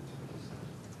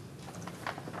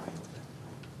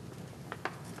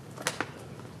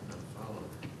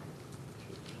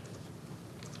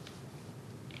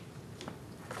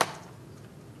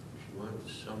 She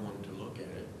wants someone to look at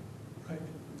it Right,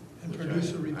 and Which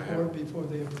produce a I report have. before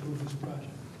they approve this project.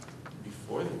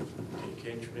 before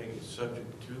can't you make it subject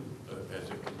to, as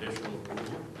a conditional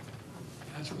approval?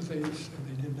 That's what they said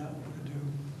they did not want to do,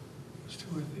 was too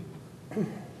iffy.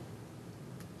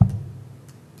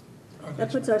 Or That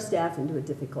that's- puts our staff into a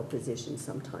difficult position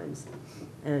sometimes,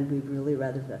 and we'd really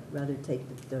rather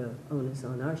take the onus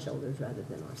on our shoulders rather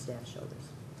than our staff's shoulders.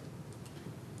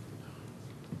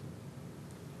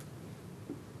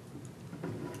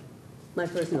 My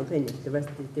personal opinion.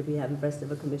 We have the rest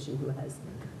of a commission who has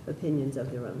opinions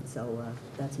of their own, so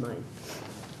that's mine.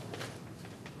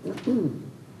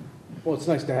 Well, it's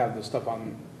nice to have the stuff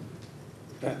on,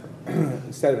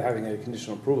 instead of having a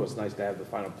conditional approval, it's nice to have the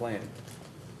final plan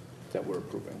that we're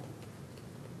approving.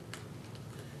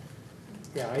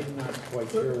 Yeah, I'm not quite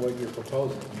sure what you're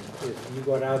proposing. If you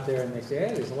go out there and they say,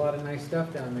 hey, there's a lot of nice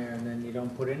stuff down there, and then you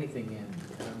don't put anything in,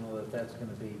 I don't know that that's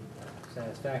gonna be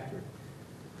satisfactory.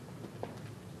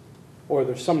 Or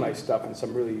there's some nice stuff and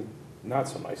some really not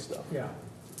so nice stuff. Yeah.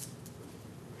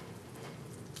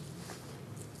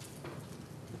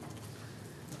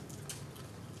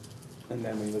 And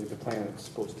then when you look at the plan, it's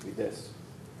supposed to be this.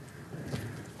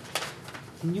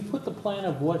 Can you put the plan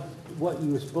of what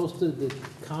you were supposed to, the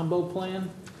combo plan?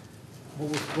 What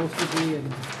was supposed to be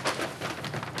in,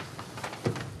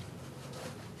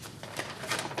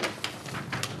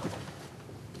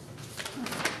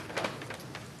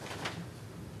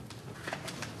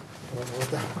 I don't know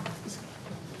what that was.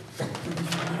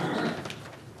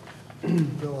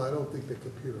 No, I don't think the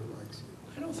computer likes you.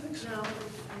 I don't think so. No,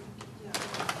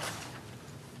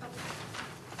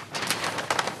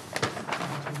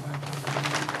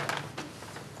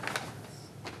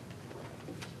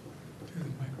 Do the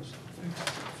Microsoft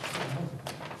thing.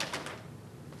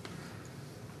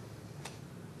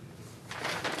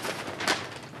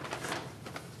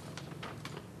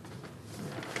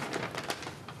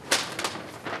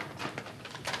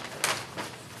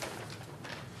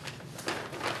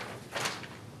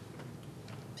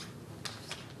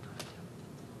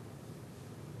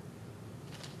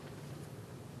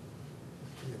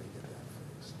 You're gonna get that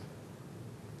fixed.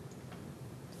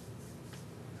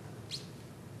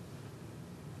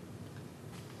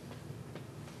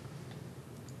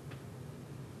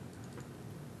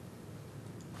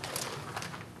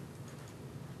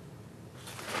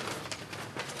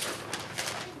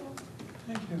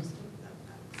 Thank you.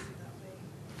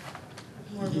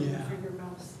 more room Yeah. for your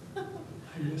mouse.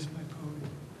 I miss my pony.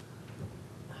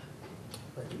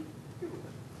 Thank you.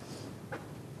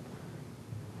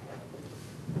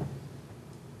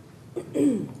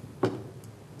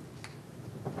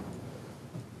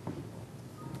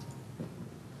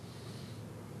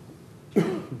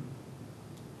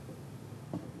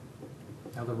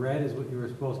 Now, the red is what you were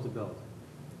supposed to build.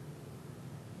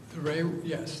 The gray,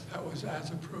 yes, that was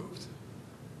as approved.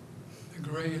 The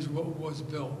gray is what was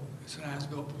built. It's an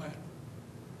as-built plan.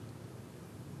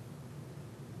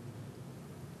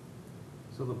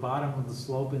 So the bottom of the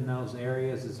slope in those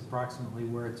areas is approximately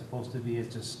where it's supposed to be,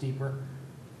 it's just steeper?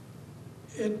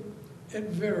 It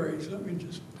varies. Let me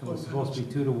just It pull was that supposed up. to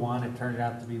be 2 to 1, it turned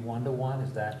out to be 1 to 1,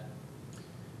 is that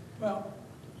Well,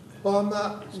 Well, I'm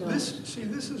not, No. this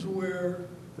is where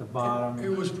the it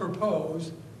bottom? was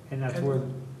proposed, And that's and- where,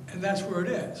 and that's where it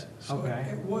is. So Okay.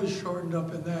 it was shortened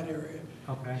up in that area.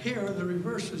 okay, Here, the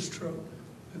reverse is true,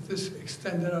 that this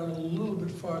extended out a little bit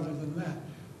farther than that.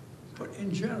 But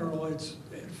in general, it it's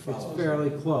follows. fairly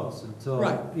close until.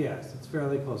 Right. Yes, it's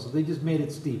fairly close, so they just made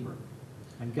it steeper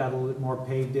and got a little bit more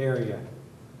paved area.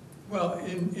 Well,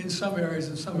 in some areas,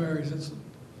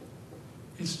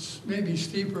 it's maybe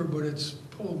steeper, but it's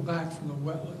pulled back from the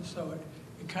wetlands, so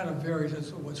it kind of varies as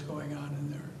to what's going on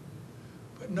in there.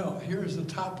 But no, here's the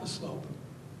top of slope.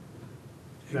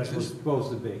 That's what it's Exist- supposed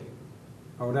to be.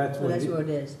 Oh, that's Well, what that's it where it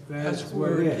is. That's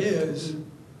where it is,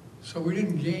 so we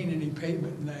didn't gain any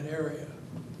pavement in that area.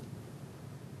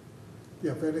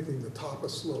 yeah, if anything, the top of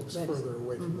slope's That's- further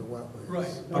away from the wetlands.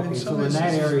 Right. But in Okay, some so in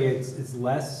that instances- area, it's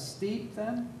less steep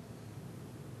then?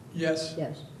 Yes,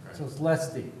 Yes. So it's less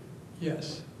steep,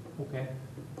 yes. okay.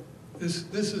 This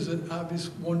is an obvious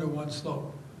one-to-one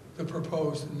slope, the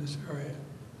proposed in this area.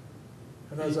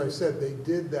 And as I said, they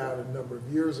did that a number of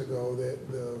years ago,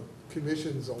 that the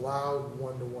commissions allowed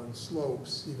one-to-one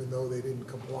slopes, even though they didn't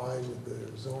comply with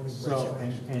the zoning So,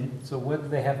 regulations. and so what do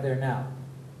they have there now?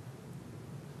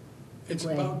 It's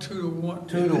Right. about 2 to 1.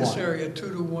 2 to In this 1. area,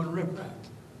 2-to-1 riprap.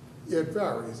 Yeah, it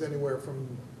varies, anywhere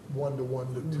from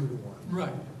 1-to-1 to 2-to-1.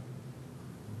 Right.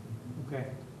 Okay.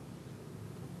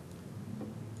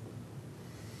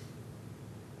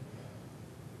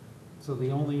 So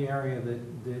the only area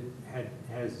that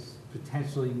has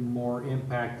potentially more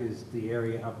impact is the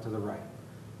area up to the right?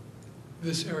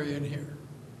 This area in here.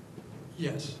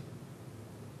 Yes.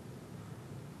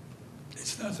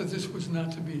 It's not that this was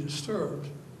not to be disturbed,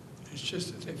 it's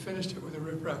just that they finished it with a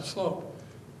riprap slope.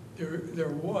 There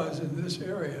was in this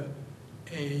area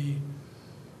a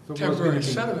So it was temporary gonna be-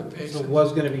 sediment So basin. it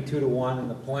was gonna be 2 to 1 in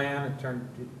the plan, it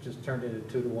just turned into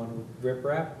 2 to 1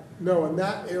 riprap? No, in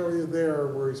that area there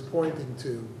where he's pointing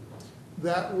to,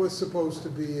 that was supposed to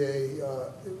be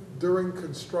during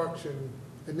construction,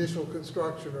 initial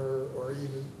construction,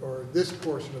 or this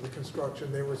portion of the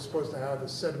construction, they were supposed to have a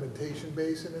sedimentation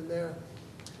basin in there.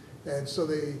 And so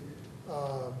they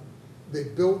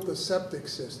built the septic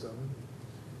system,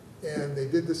 and they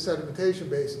did the sedimentation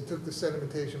basin, took the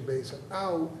sedimentation basin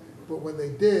out, but when they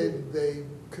did, they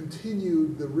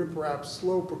continued the riprap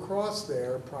slope across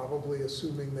there, probably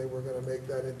assuming they were gonna make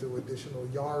that into additional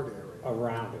yard area.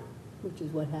 Around it. Which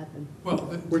is what happened. Well,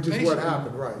 Which is what basin-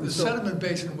 happened, right. The So- sediment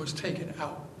basin was taken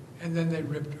out, and then they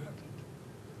ripraped it.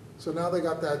 So now they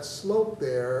got that slope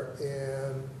there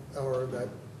or that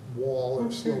wall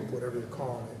or slope, whatever you're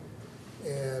calling it.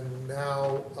 And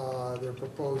now they're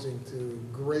proposing to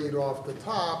grade off the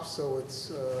top so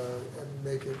it's, and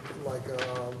make it like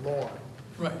a lawn.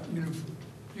 Right,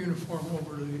 uniform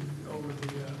over the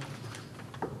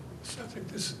septic.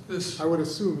 This, I would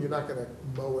assume you're not gonna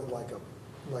mow it like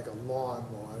a lawn.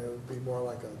 It would be more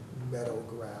like a meadow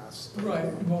grass.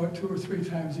 right, mow it 2 or 3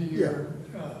 times a year,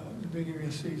 beginning of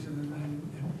the season and then,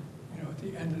 you know, at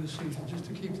the end of the season, just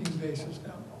to keep the invasives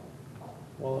down.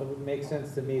 Well, it would make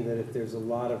sense to me that if there's a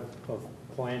lot of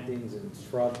plantings and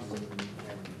shrubs and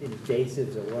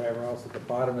invasives or whatever else at the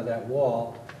bottom of that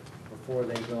wall, before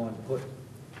they go and put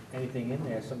anything in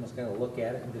there, someone's gonna look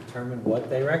at it and determine what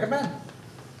they recommend.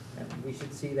 And we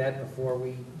should see that before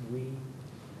we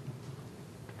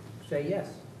say yes.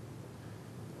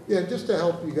 Yeah, just to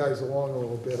help you guys along a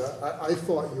little bit, I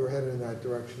thought you were headed in that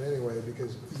direction anyway,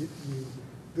 because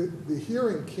the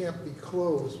hearing can't be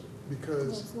closed No,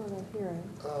 because, it's not a hearing.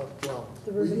 well,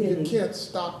 The you meeting. can't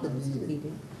stop the It's a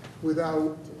meeting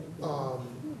without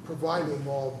providing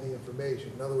all of the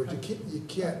information. In other words,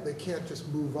 they can't just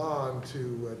move on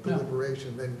to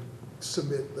deliberation, then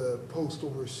submit the postal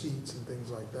receipts and things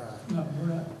like that. No,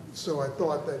 we're not. So I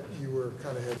thought that you were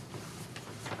kind of headed,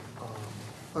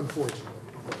 unfortunately.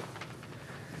 But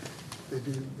they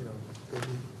do, you know, they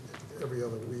meet every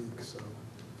other week, so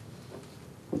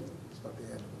it's not the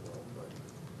end of the world,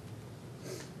 but.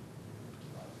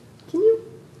 Can you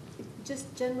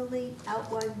just generally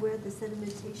outline where the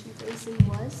sedimentation basin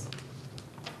was?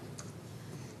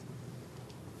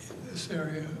 In this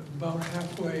area, about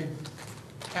halfway,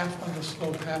 half on the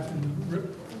slope, half in the rip,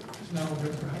 is now a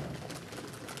river.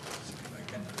 Let's see if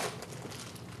I can.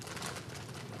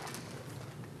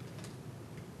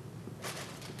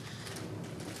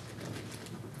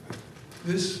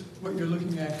 This, what you're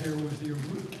looking at here was the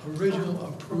original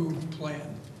approved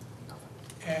plan.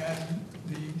 And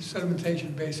the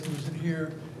sedimentation basin was in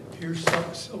here, here's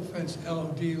silt fence,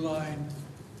 LOD line,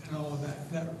 and all of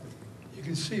that. That, you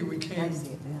can see we I came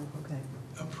see it now, okay.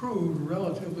 approved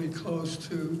relatively close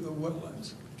to the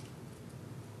wetlands.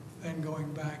 Then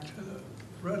going back to the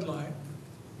red line,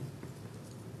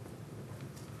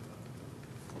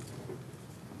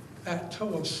 that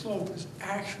toe of slope is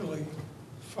actually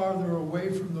farther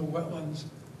away from the wetlands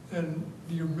than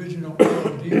the original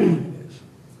LOD line is.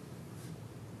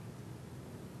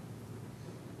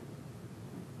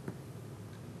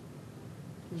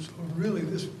 So really,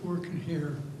 this work in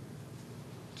here,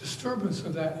 disturbance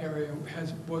of that area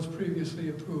was previously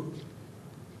approved,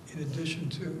 in addition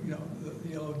to, you know,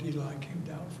 the LOD line came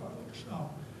down farther, so.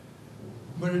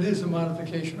 But it is a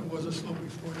modification, it was a slope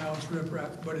before, now it's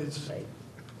riprap, but it's Right.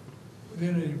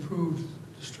 within an improved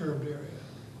disturbed area.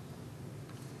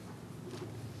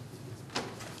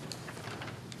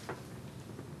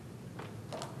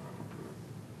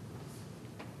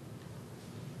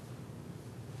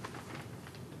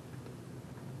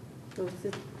 So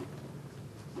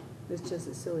it's just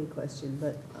a silly question,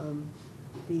 but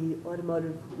the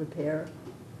automotive repair,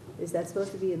 is that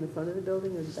supposed to be in the front of the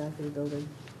building or the back of the building?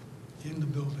 In the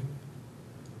building.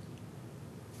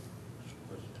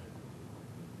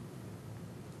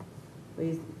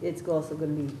 Well, it's also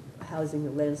going to be housing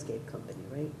a landscape company,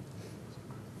 right?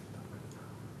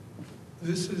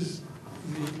 This is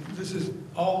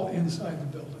all inside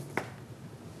the building.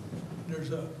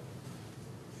 There's a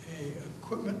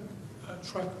equipment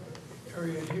truck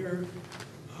area here.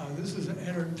 This is an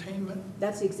entertainment.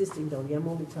 That's the existing building, I'm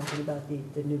only talking about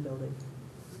the new building.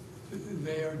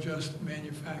 They are just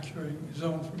manufacturing,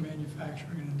 zoned for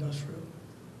manufacturing and industrial.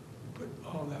 But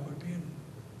all that would be in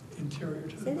interior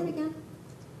to the Say that building. again,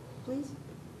 please?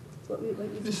 What you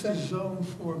This just is said? zoned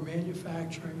for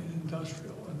manufacturing and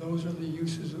industrial, and those are the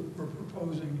uses that we're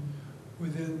proposing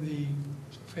within the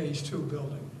Phase 2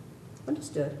 building.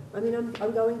 Understood. I mean, I'm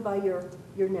going by your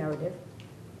narrative,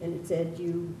 and it said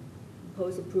you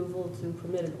propose approval to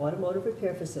permit an automotive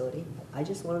repair facility. I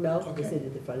just want to know, is Okay. it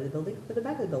at the front of the building or the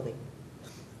back of the building?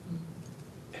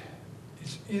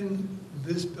 It's in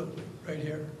this building, right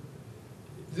here.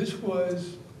 This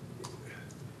was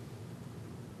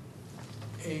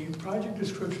a project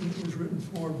description that was written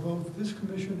for both this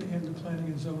commission and the Planning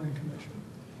and Zoning Commission.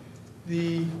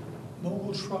 The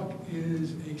mobile truck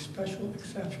is a special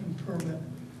exception permit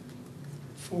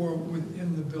for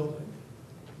within the building.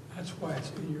 That's why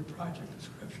it's in your project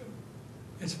description.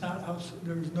 It's not outside,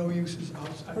 there's no uses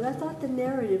outside. But I the thought the building.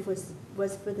 narrative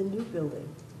was for the new building.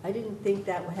 I didn't think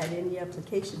that had any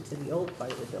application to the old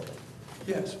part of the building.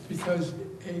 Yes, because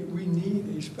we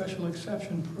need a special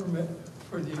exception permit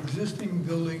for the existing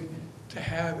building to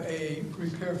have a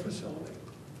repair facility.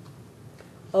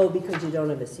 Oh, because you don't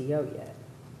have a CO yet.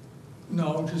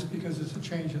 No, just because it's a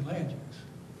change in land use.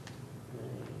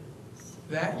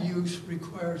 That use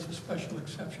requires a special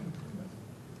exception permit.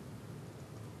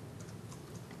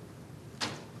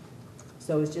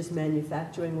 So it's just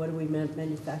manufacturing, what are we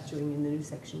manufacturing in the new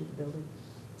section of the building?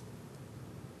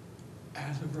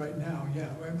 As of right now, yeah,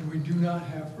 we do not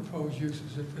have proposed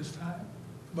uses at this time,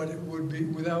 but it would be,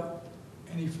 without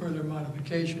any further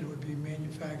modification would be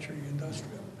manufacturing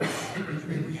industrial. I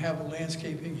mean, we have a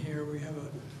landscaping here, we have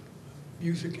a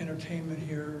music entertainment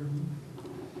here,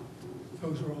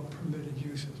 those are all permitted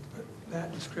uses, but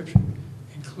that description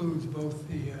includes both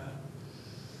the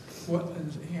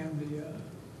wetlands and the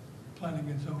Planning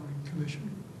and Zoning Commission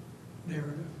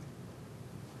narrative.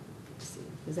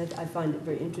 Because I find it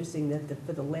very interesting that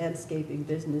for the landscaping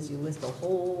business, you list a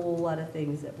whole lot of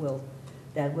things that will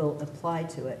apply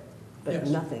to it, but Yes.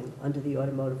 nothing under the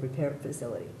automotive repair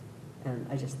facility. And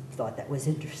I just thought that was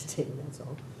interesting, that's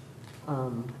all.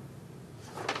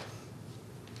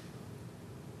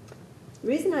 The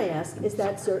reason I ask is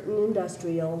that certain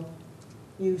industrial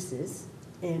uses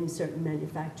and certain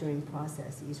manufacturing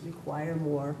processes require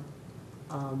more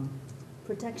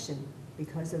protection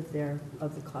because of the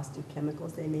cost of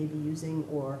chemicals they may be using,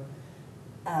 or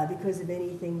because of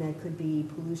anything that could be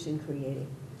pollution creating.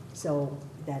 So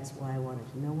that's why I wanted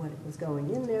to know what was going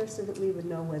in there, so that we would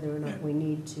know whether or not we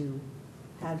need to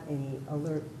have any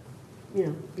alert,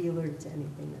 be alerted to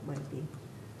anything that might be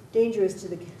dangerous to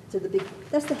the big,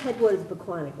 that's the headwaters of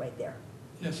Pequannock right there.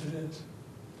 Yes, it is.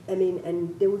 I mean,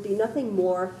 and there would be nothing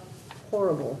more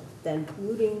horrible than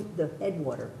polluting the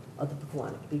headwater of the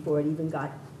Pequannock before it even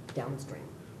got downstream.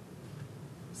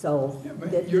 So Yeah,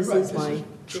 but that you're this right, is this my, is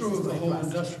this true is of the my whole thrust.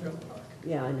 industrial park.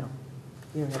 Yeah, I know.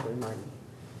 You don't have to remind me.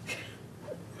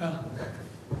 Well,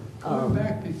 going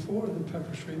back before the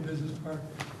Pepper Street Business Park,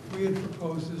 we had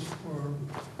proposed this for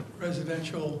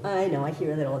residential. I know, I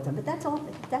hear that all the time, but that's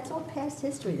all past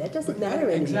history. That doesn't But matter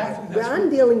anymore. exactly, that's I'm what-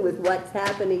 dealing with what's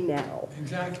happening now.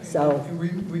 Exactly. So- And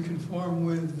we conform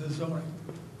with the zoning.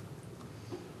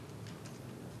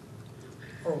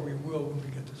 Or we will when we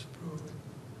get this approved.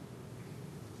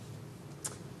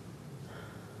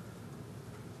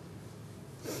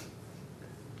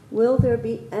 Will there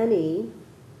be any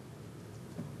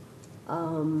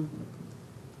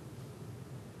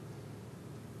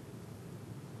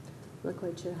not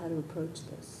quite sure how to approach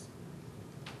this.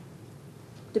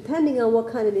 Depending on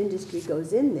what kind of industry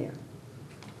goes in there,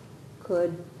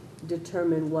 could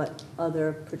determine what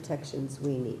other protections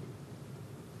we need.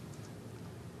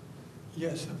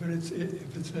 Yes,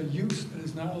 if it's a use that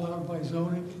is not allowed by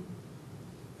zoning,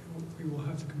 we will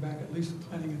have to come back, at least the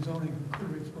planning and zoning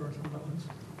could refer to wetlands.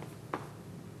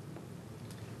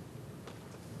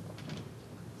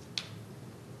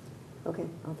 Okay,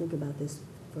 I'll think about this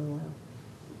for a while,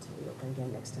 until we open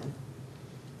again next time.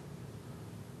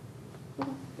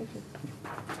 Okay, thank you.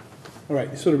 All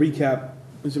right, so to recap,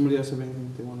 does anybody else have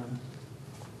anything they want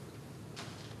to?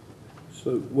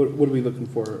 So what are we looking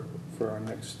for our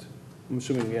next, I'm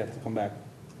assuming we have to come back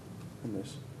on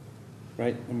this,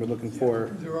 right? And we're looking for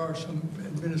There are some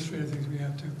administrative things we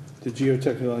have to. the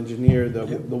geotechnical engineer, the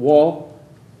Yep. the wall,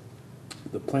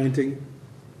 the planting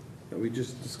that we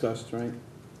just discussed, right?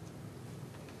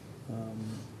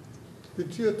 The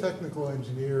geotechnical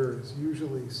engineer is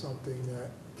usually something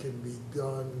that can be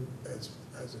done as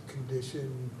a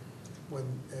condition when,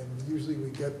 and usually we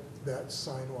get that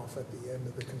sign off at the end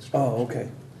of the construction. Oh, okay,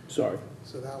 sorry.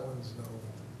 So that one's no,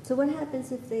 So what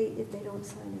happens if they don't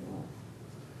sign it off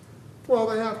well,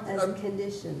 they have, as a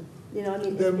condition? You know, I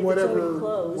mean, if then it's already whatever,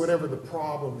 closed. whatever the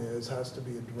problem is has to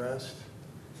be addressed.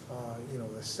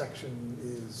 The section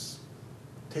is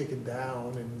taken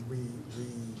down and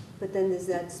But then does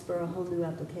that spur a whole new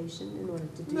application in order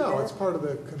to do that? no, it's part of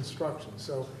the construction.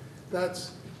 So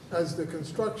that's, as the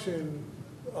construction,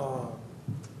 But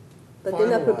they're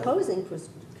not finalized. proposing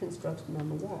construction on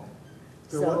the wall.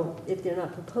 They're So if they're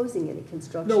not proposing any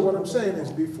construction. No, what on I'm the saying is,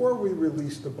 wall- before we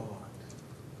release the bond,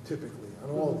 typically, on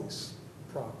all Mhm. these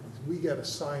properties, we get a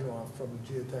sign off from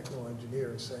the geotechnical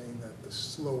engineer saying that the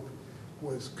slope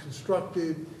was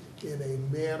constructed in a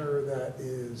manner that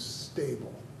is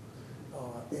stable.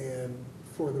 And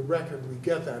for the record, we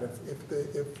get that.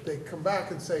 If they come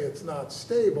back and say it's not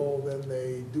stable, then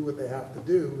they do what they have to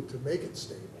do to make it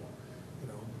stable.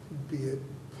 Be it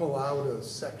pull out a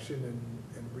section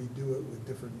and redo it with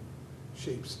different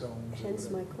shaped stones. or Hence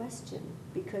my whatever. question,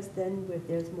 because then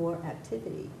there's more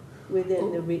activity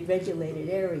within the regulated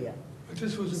area. But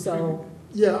this was a So-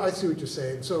 Yeah, I see what you're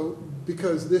saying. So,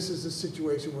 because this is a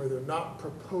situation where they're not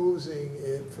proposing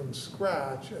it from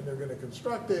scratch and they're gonna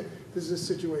construct it, this is a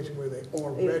situation where they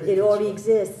already. It already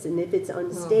construct- exists, and if it's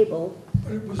unstable,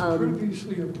 But it was a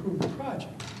previously approved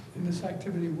project, and this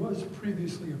activity was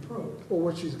previously approved. Well,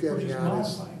 what she's getting Which is at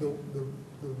is modifying.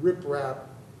 the riprap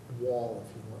wall,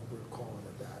 if you want, we're calling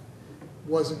it that,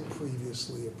 wasn't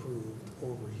previously approved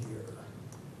over here.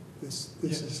 This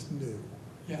Yes. is new.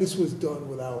 Yeah. This was done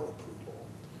without approval.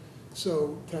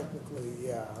 So technically,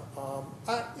 yeah.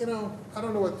 I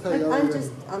don't know what to tell you. I'm other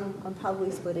just, than- I'm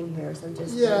probably splitting hairs, I'm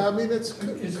just. Yeah, I mean, it's It's been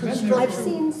there construction. I've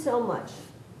seen so much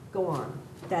go on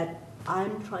that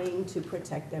I'm trying to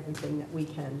protect everything that we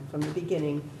can from the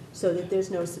beginning so that there's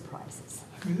no surprises.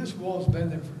 I mean, this wall's been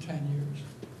there for 10 years.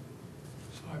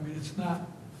 So, I mean, it's not,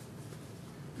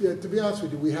 Yeah, to be honest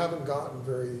with you, we haven't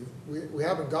gotten we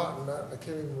haven't gotten, I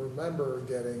can't even remember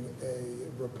getting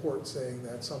a report saying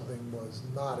that something was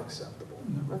not acceptable.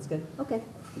 That's good, okay.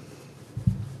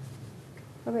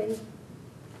 All righty.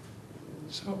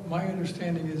 so my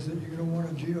understanding is that you're gonna want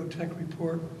a geotech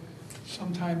report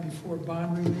sometime before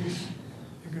bond release.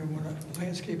 You're gonna want a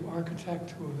landscape architect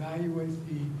to evaluate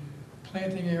the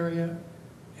planting area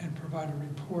and provide a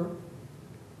report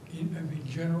of a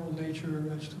general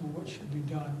nature as to what should be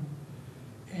done,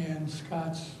 and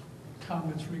Scott's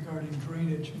comments regarding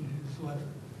drainage in his letter.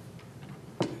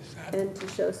 Is that, And to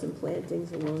show some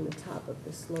plantings along the top of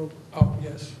the slope oh,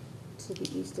 yes. to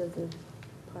the east of the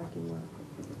parking lot.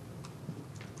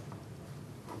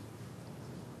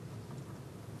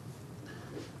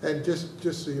 And just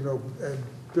so you know, and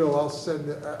Bill, I'll send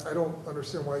it, I don't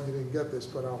understand why you didn't get this,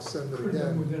 but I'll send it Put them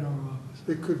again. within our office.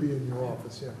 It could be in your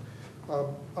office, yeah.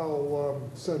 I'll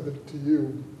send it to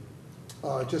you.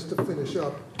 Just to finish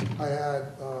up, I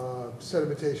had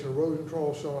sedimentation erosion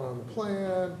control shown on the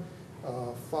plan.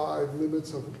 5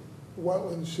 limits of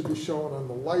wetlands should be shown on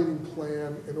the lighting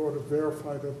plan in order to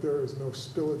verify that there is no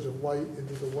spillage of light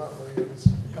into the wetlands.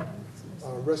 Yep.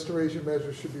 Restoration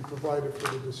measures should be provided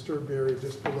for the disturbed area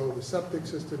just below the septic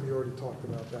system. You already talked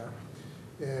about that.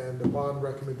 And the bond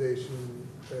recommendation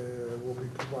will be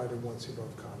provided once the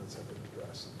above comments have been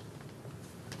addressed.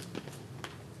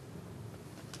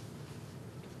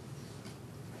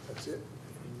 That's it.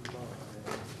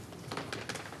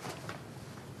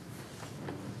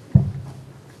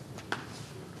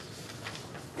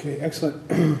 Okay,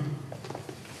 excellent. Is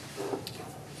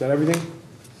that everything?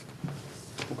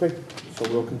 Okay, so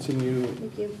we'll continue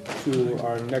Thank you. to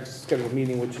our next scheduled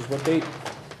meeting, which is what date?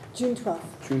 June 12th.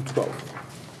 June 12th.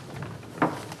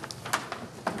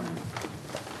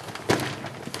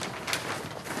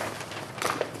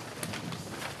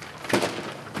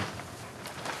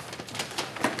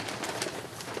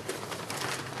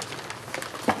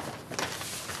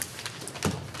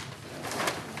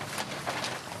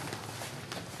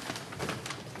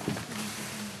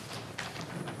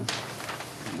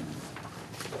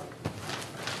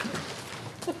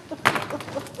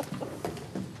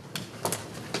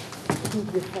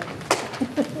 You're funny.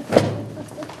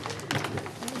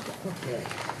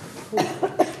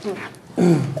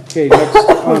 Okay, next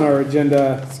on our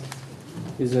agenda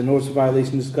is a notice of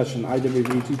violation discussion,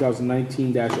 IWV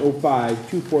 2019-05,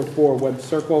 244 Web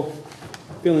Circle,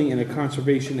 filling in a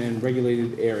conservation and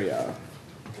regulated area.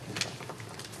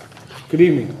 Good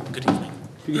evening. Good evening.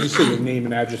 If you could just say your name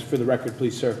and address for the record,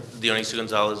 please, sir. Dionysio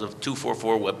Gonzalez of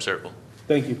 244 Web Circle.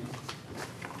 Thank you.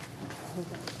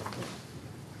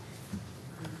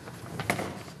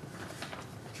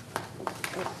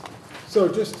 So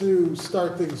just to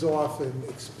start things off and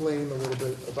explain a little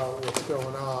bit about what's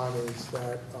going on is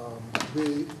that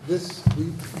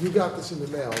you got this in the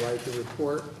mail, right, the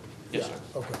report? Yes, Yeah,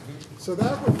 sir. okay. So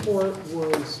that report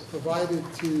was provided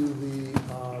to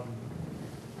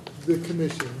the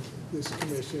commission, this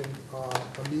commission,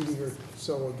 a meeting or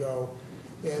so ago,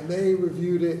 and they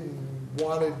reviewed it and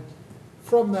wanted,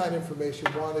 from that information,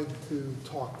 wanted to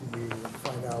talk to you and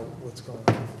find out what's going on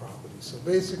with the property. So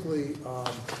basically,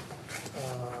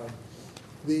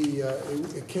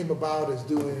 it came about as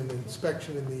doing an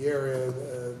inspection in the area,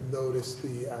 noticed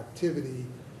the activity.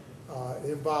 It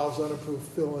involves unapproved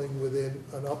filling within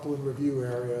an upland review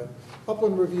area.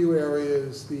 Upland review area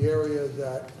is the area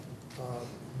that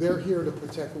they're here to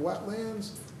protect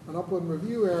wetlands. An upland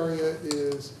review area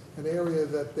is an area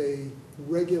that they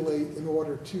regulate in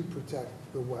order to protect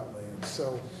the wetlands.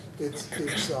 So it's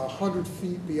 100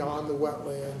 feet beyond the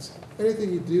wetlands.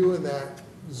 Anything you do in that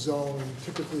zone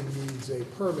typically needs a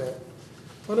permit.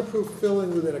 Unapproved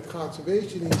filling within a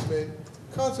conservation easement.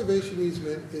 Conservation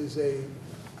easement is a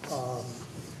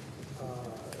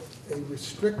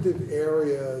restrictive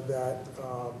area that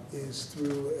is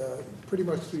through, pretty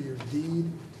much through your deed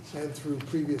and through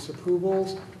previous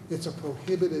approvals. It's a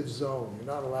prohibited zone.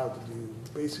 You're not allowed to do,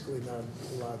 basically not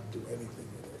allowed to do anything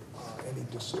in it, any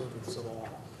disturbance at all.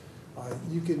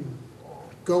 You can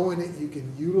go in it, you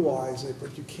can utilize it,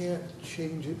 but you can't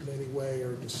change it in any way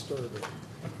or disturb it.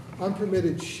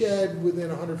 Unpermitted shed within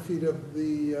 100 feet of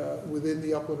the, within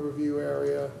the upland review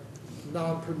area.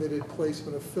 Non-permitted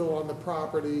placement of fill on the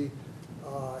property.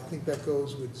 I think that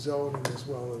goes with zoning as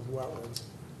well as wetlands.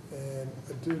 and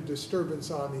a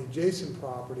disturbance on the adjacent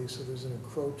property, so there's an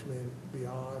encroachment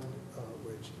beyond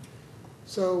which.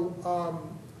 So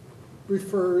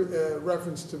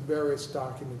reference to various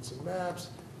documents and maps,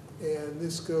 and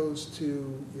this goes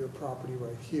to your property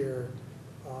right here.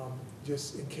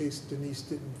 Just in case Denise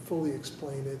didn't fully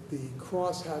explain it, the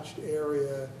cross-hatched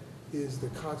area is the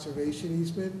conservation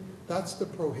easement. That's the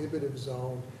prohibitive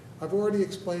zone. I've already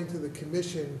explained to the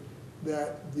commission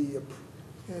that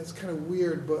and it's kind of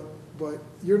weird, but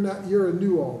you're a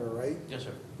new owner, right? Yes,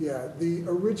 sir. Yeah, the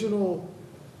original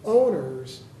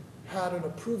owners had an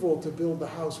approval to build the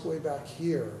house way back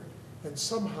here, and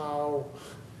somehow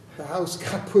the house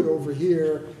got put over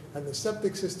here, and the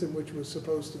septic system, which was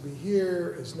supposed to be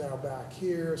here, is now back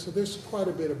here, so there's quite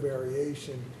a bit of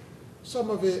variation. Some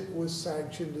of it was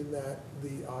sanctioned in that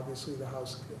obviously the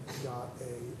house got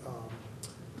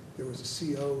there was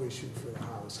a CO issued for the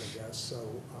house, I guess,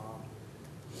 so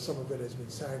some of it has been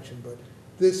sanctioned, but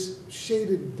this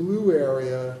shaded blue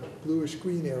area, bluish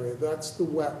green area, that's the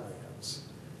wetlands.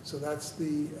 So that's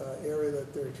the area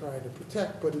that they're trying to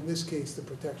protect, but in this case, the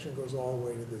protection goes all the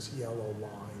way to this yellow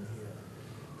line here.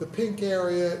 The pink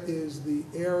area is the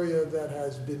area that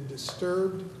has been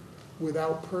disturbed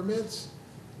without permits.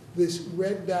 This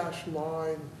red dashed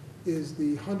line is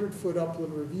the 100-foot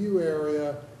upland review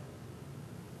area,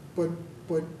 but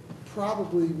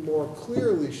probably more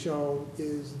clearly shown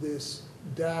is this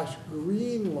dashed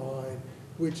green line,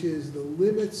 which is the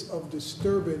limits of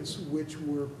disturbance which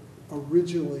were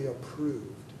originally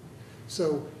approved.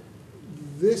 So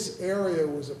this area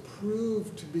was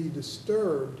approved to be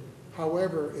disturbed.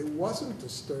 However, it wasn't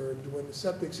disturbed when the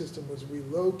septic system was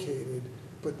relocated,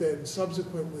 but then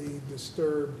subsequently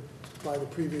disturbed by the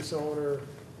previous owner.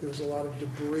 There was a lot of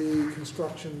debris,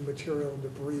 construction material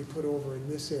debris put over in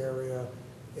this area,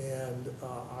 and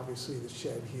obviously the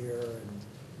shed here, and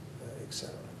et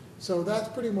cetera. So that's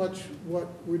pretty much what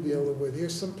we're dealing with.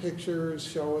 Here's some pictures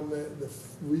showing the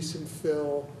recent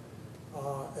fill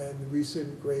and the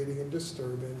recent grading and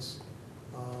disturbance.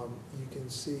 You can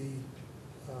see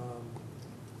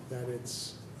that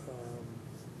it's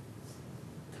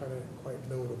kind of quite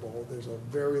notable. There's a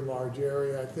very large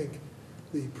area. I think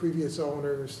the previous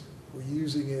owners were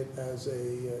using it as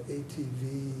a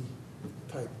ATV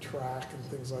type track and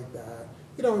things like that.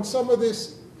 You know, and some of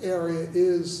this area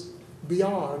is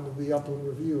beyond the upland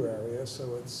review area,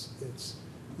 so it's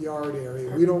yard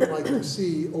area. We don't like to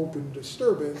see open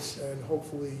disturbance, and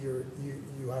hopefully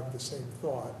you have the same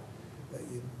thought, that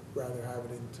you'd rather have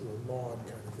it into a lawn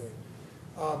kind of thing.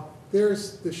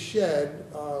 There's the shed,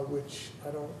 which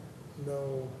I don't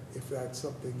know if that's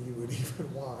something you would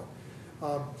even want.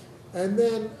 And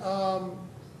then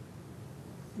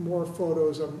more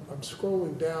photos. I'm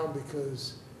scrolling down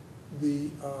because the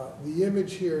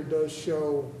image here does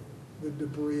show the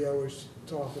debris I was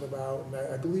talking about, and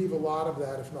I believe a lot of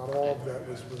that, if not all of that,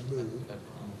 was removed.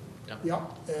 Yep.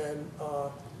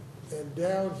 And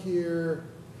down here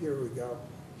we go.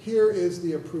 Here is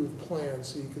the approved plan,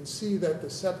 so you can see that the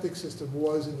septic system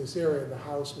was in this area, and the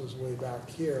house was way back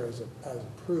here as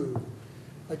approved.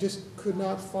 I just could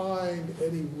not find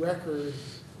any record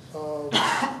of,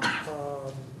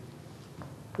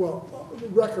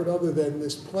 record other than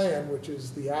this plan, which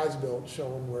is the as-built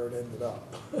showing where it ended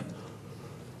up.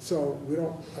 So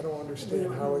I don't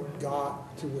understand how it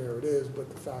got to where it is, but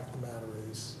the fact of the matter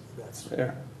is it's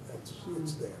there.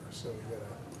 So you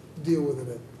gotta deal with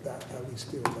it at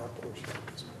least deal with that portion of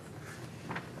this.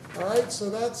 All right, so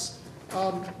that's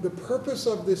the purpose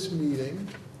of this meeting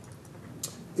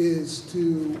is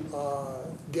to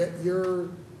get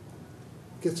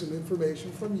some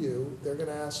information from you. They're going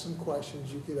to ask some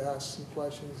questions. You could ask some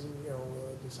questions and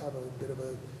just have a bit of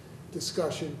a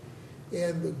discussion.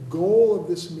 And the goal of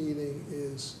this meeting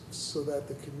is so that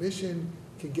the commission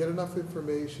can get enough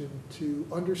information to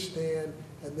understand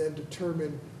and then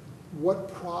determine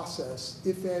what process,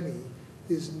 if any,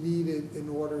 is needed in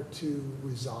order to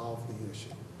resolve the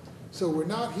issue. So we're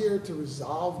not here to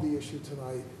resolve the issue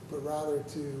tonight, but rather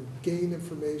to gain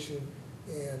information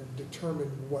and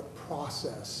determine what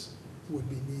process would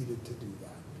be needed to do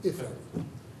that, if any.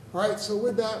 All right, so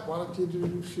with that, why don't you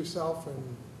introduce yourself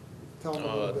and tell them a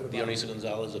little bit about it. Dionisio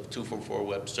Gonzalez of 244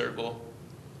 Web Circle.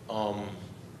 I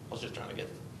was just trying to get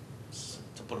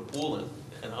to put a pool in,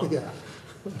 Yeah.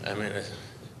 I mean,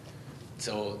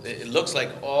 so it looks like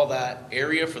all that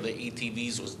area for the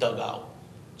ATVs was dug out.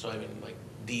 So I mean, like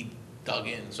deep dug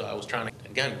in. So I was trying to,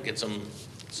 again, get some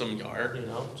yard,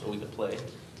 so we could play,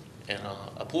 and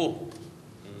a pool.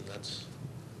 And that's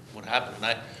what happened. And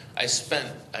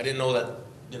I didn't know that,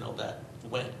 that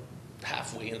went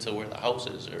halfway into where the house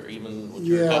is, or even what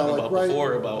you were Yeah, talking like about right-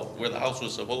 before, about where the house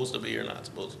was supposed to be or not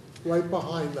supposed to. Right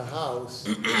behind the house,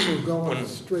 so going When-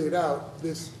 straight out,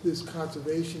 this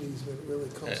conservation easement really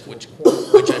comes to a Which,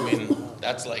 point. which I mean,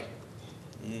 that's like,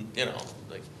 you know,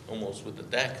 like almost with the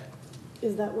deck.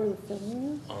 Is that where the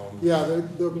filling is? Yeah,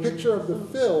 the picture of the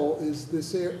fill is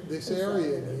this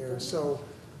area in here, so,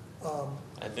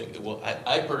 I think, well,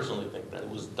 I personally think that it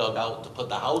was dug out to put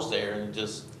the house there and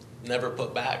just never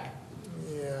put back,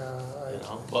 yeah. you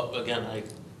know? But again,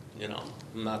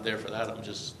 I'm not there for that, I'm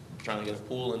just trying to get a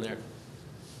pool in there,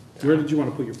 Where did you want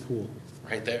to put your pool?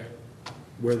 right there.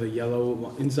 Where the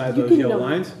yellow, inside You those can, yellow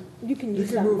lines? You can You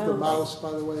use can that move the mouse mouse,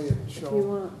 by the way, and if you show.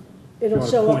 want. It'll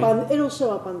wanna show up point. it'll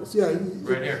show up on the Yeah. screen.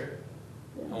 Right here.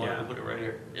 I wanted Yeah. to put it right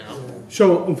here, you know? Yeah.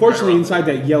 So unfortunately, inside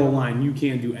that yellow line, you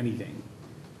can't do anything.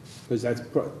 Because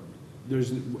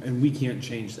and we can't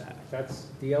change that. That's,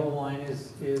 the yellow line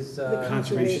is, The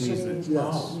Conservation easement.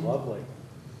 Yes. oh, lovely.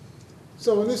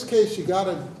 So in this case, you got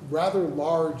a rather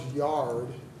large yard,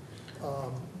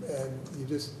 and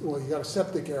you got a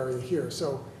septic area here,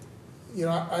 so, you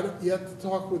have to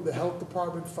talk with the health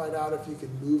department, find out if you can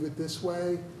move it this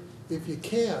way. If you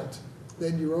can't,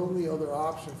 then your only other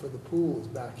option for the pool is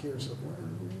back here somewhere.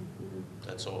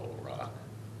 That's all rock.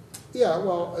 Yeah,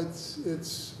 well, it's,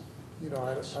 I don't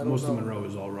know. Most of Monroe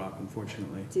is all rock,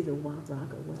 unfortunately. It's either wild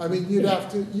rock or what. I mean, you'd have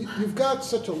to, you've got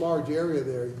such a large area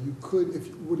there, you could,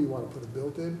 what do you want to put, a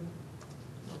built-in?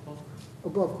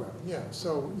 Above ground, yeah,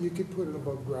 so you could put it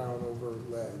above ground over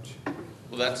ledge.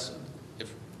 Well, that's,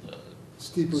 if,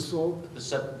 Steeper slope? the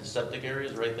septic area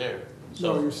is right there,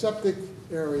 No, so, your septic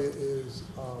area is,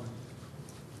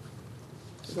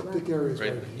 Right,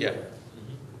 right yeah. here.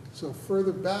 So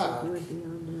further back, You would be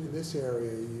on in this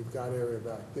area, you've got area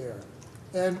back there.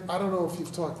 And I don't know if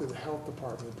you've talked to the health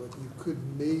department, but you could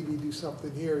maybe do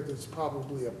something here, there's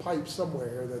probably a pipe somewhere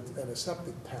here and a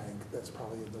septic tank that's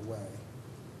probably in the way.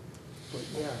 But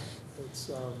yeah,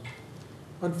 it's,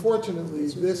 unfortunately,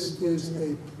 this is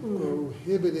a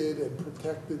prohibited and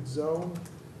protected zone.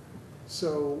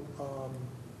 So,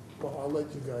 well, I'll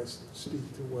let you guys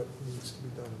speak to what needs to be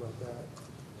done about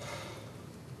that.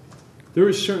 There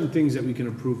are certain things that we can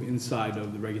approve inside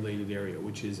of the regulated area,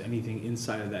 which is anything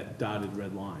inside of that dotted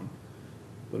red line.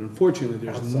 But unfortunately,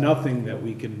 there's Outside. nothing that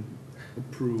we can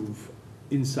approve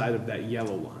inside of that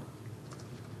yellow line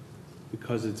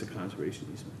because it's a conservation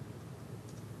easement.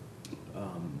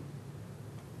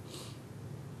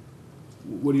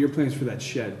 What are your plans for that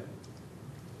shed?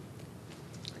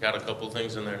 I got a couple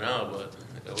things in there now, but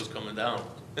it was coming down.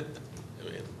 I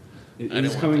mean, It I didn't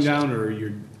is want coming the shed. down,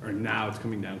 or now it's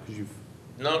coming down because you've,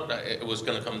 No, it was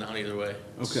gonna come down either way.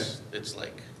 Okay. It's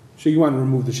like, so you want to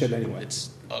remove the shed anyway?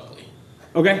 it's ugly.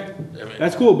 Okay, I mean,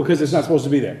 that's cool because it's not supposed to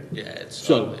be there. Yeah, it's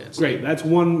So, ugly. It's great, that's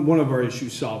one of our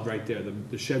issues solved right there.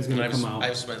 The shed's And gonna come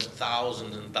I've out. spent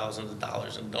thousands and thousands of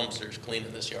dollars in dumpsters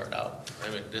cleaning this yard out.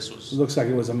 I mean, this It was looks like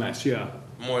it was a mess, yeah.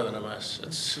 more than a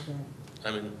mess.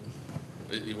 I mean,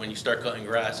 when you start cutting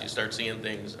grass, you start seeing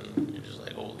things and you're just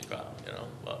like, holy crap, you know?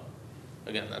 But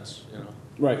again, that's,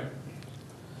 Right.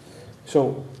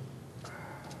 So,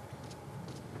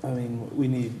 I mean, we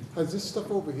need, Has this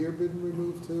stuff over here been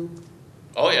removed too?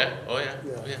 oh yeah, oh yeah.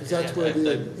 Yeah, oh, because that's where I-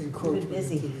 the encroachment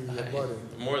busy. into the I- abutting.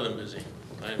 More than busy.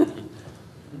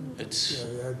 It's,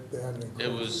 Yeah, they had an it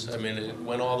encroachment. was, I mean, it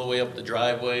went all the way up the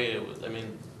driveway. It was, I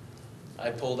mean,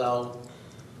 I pulled out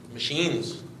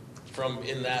machines from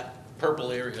in that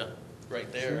purple area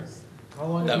right there. How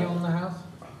long have you That- owned the house?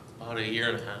 About a year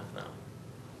and a half now.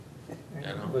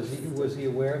 I know. Was he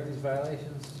aware of these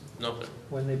violations Nothing.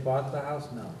 when they bought the house?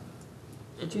 No.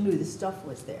 But you knew the stuff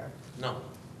was there. No,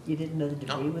 You didn't know the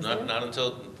no, debris was there? not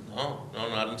until,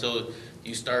 not until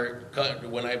you start cutting.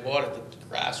 When I bought it, the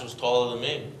grass was taller than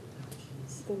me.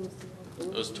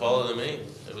 It was taller than me.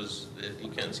 You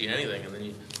can't see anything. And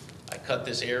then I cut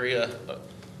this area,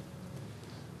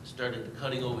 started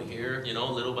cutting over here,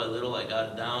 little by little. I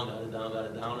got it down, and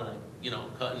I,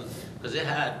 cutting, because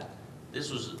this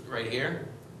was right here,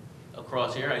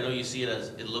 across here. I know you see it as,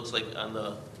 it looks like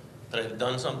that I've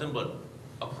done something, but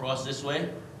across this way,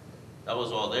 that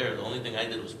was all there. The only thing I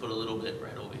did was put a little bit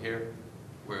right over here,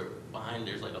 where behind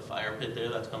there's like a fire pit there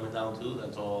that's coming down too.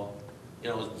 That's all,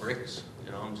 it was bricks,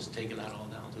 I'm just taking that all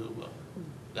down too, but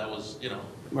that was,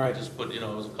 Right. I just put, it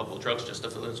was a couple of trucks just to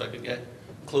fill in so I could get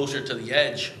closer to the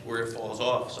edge where it falls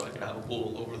off, so I could have a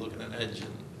pool overlooking an edge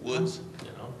and woods,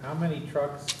 How many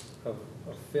trucks of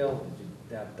fill did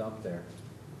you have dumped there?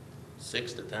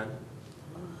 6 to 10.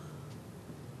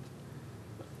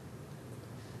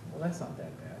 Well, that's not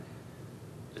that bad.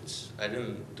 I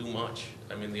didn't do much.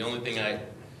 I mean, the only thing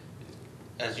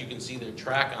as you can see the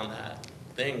track on that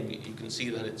thing, you can see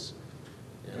that it's,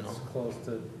 you know, It's close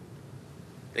to,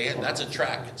 that's a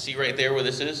track. See right there where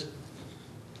this is?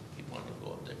 Keep wanting to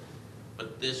go up there.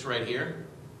 But this right here,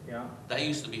 yeah. that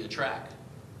used to be a track.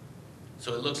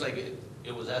 So it looks like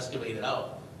it was excavated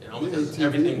out, you know, The because ATV,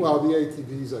 everything, well, the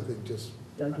ATVs, I think, just,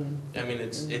 Dug in. I mean,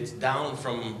 it's down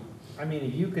from, I mean,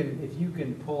 if you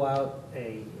can pull out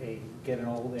get an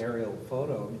old aerial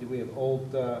photo, do we have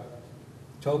old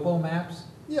topo maps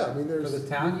yeah, I mean, for the there's,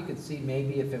 town? You could see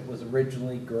maybe if it was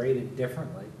originally graded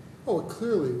differently. oh, it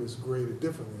clearly was graded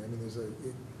differently. I mean, there's a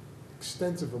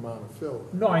extensive amount of fill.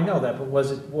 No, I know that, but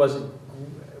was it,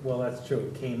 well, that's true,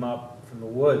 it came up from the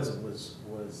woods, it was,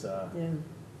 Yeah,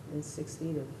 it's 6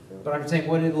 feet of fill. but I'm saying,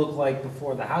 what did it look like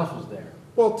before the house was there?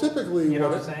 Well, typically, You know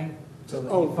what what I'm saying? So that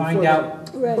oh, you find before out,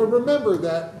 Right. But remember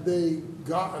that they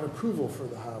got an approval for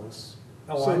the house.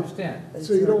 oh, I understand.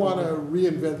 So you don't want to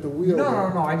reinvent the wheel. No,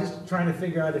 I'm just trying to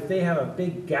figure out if they have a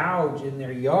big gouge in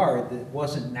their yard that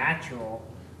wasn't natural.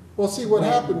 Well, see, what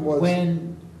happened was.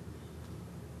 When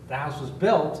the house was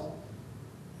built,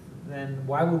 then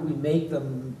why would we make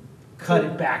them cut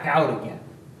it back out again?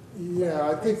 Yeah,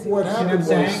 I think what what I'm happened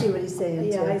saying? I was, see what he's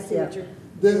saying, Yeah, I too. see what you're,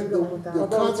 the Although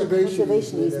it's a conservation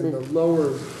conservation easement and the easement.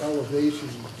 lower elevation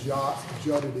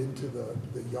jutted into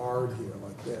the yard here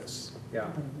like this. Yeah.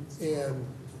 And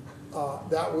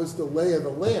that was the lay of the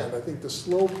land. I think the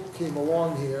slope came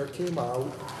along here, came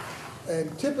out,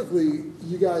 and typically,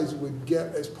 you guys would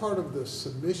get, as part of the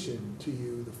submission to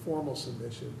you, the formal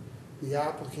submission, the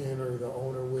applicant or the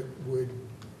owner would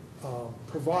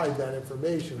provide that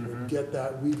information, would get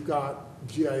that. We've got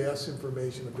GIS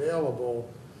information available,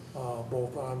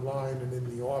 both online and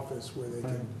in the office, where they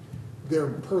can, their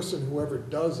person, whoever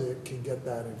does it, can get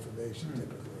that information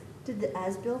typically. Did the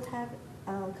as-built have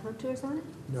contours on it?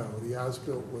 No, the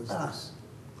as-built was this,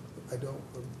 I don't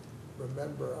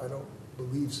remember, I don't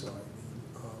believe so. I mean,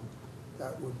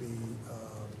 that would be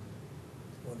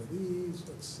one of these,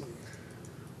 let's see.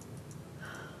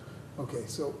 Okay,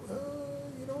 so,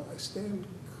 you know, I stand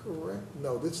correct,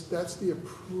 no, that's the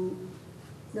approved,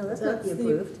 No, that's not the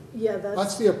approved. Yeah,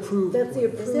 that's the approved. that's the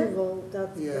plan. Is it? approval,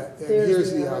 that's, Yeah, and there's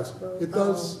here's the the as, as-built. it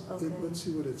does, Oh, okay. let's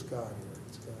see what it's got here,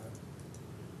 it's got,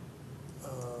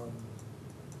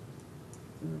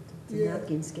 It's a Yeah.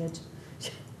 napkin sketch.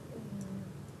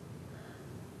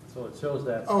 So it shows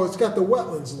that, oh, it's got the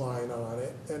wetlands line on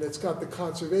it, and it's got the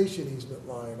conservation easement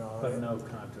line on it. but no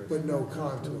contours. But no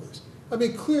contours. I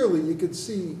mean, clearly, you could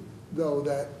see, though,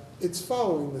 that it's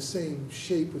following the same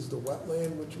shape as the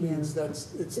wetland, which means Yeah. it's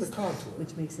the contour.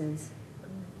 Which makes sense.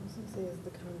 Doesn't say is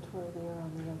the contour there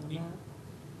on the other map,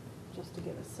 just to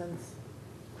get a sense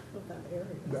of that area.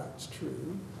 That's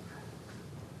true.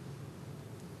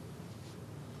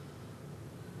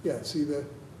 Yeah, see the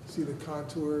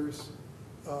contours,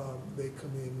 they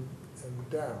come in and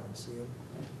down, see them?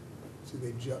 See,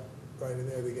 they jut right in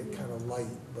there, they get kind of light,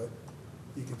 but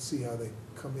you can see how they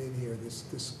come in here.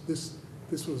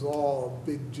 This was all a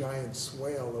big giant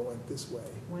swale that went this way.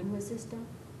 When was this done?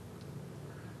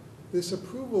 This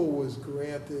approval was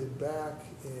granted back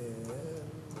in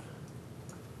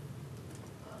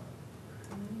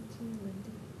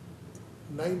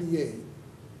 98.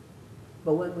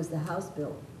 But when was the house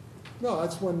built? No,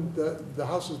 that's when the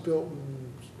house was built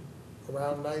in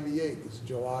around 98. It's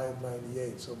July of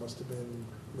 98, so it must have been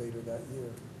later that year.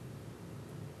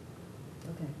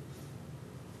 Okay.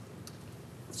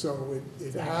 So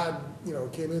it had, you know,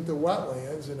 it came into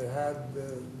wetlands and it had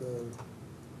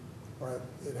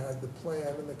it had the plan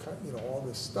and you know, all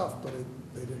this stuff, but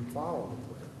they didn't follow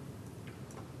the plan.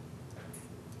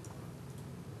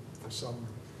 For some,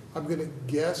 I'm gonna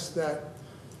guess that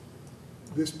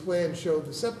this plan showed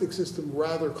the septic system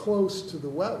rather close to the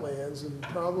wetlands, and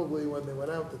probably when they went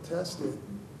out to test it,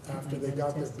 after they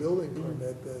got their building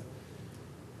permit,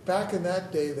 back in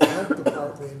that day, the health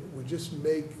department would just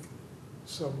make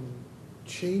some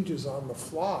changes on the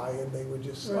fly, and they would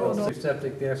just, Oh, no. Your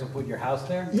septic there, so put your house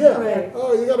there? yeah, Right.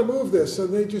 oh, you gotta move this, so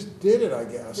they just did it, I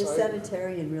guess. The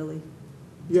sanitarian really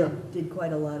Yeah, did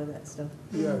quite a lot of that stuff.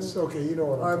 yes, okay, you know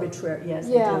what I'm talking about. Arbitrary, yes,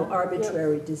 they Yeah, do yeah.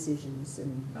 arbitrary decisions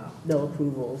and No. no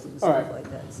approvals and All stuff right.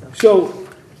 like that, so. So,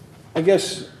 I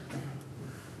guess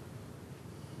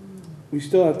we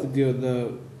still have to deal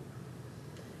with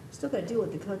Still gotta deal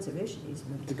with the conservation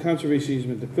easement. the conservation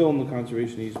easement, the fill in the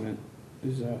conservation easement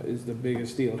is the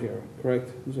biggest deal here, correct?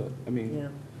 I mean, Yeah,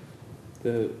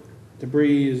 the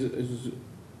debris is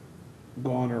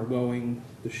gone or going,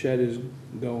 the shed is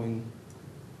going.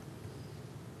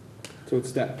 So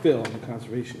it's that fill in the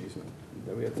conservation easement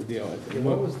that we have to deal with.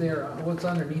 What was there, what's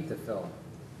underneath the fill?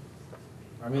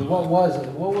 I mean, what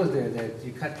was there? Did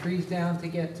you cut trees down to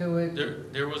get to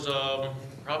it? There was,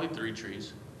 probably 3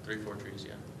 trees, 3, 4 trees,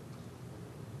 yeah.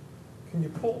 Can you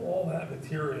pull all that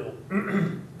material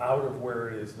out of where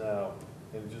it is now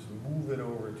and just move it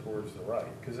over towards the right?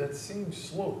 Because that same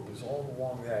slope is all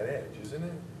along that edge, isn't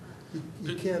it?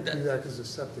 You can't do that because of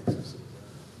septic system.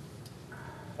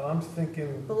 I'm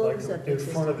thinking Below the like septic in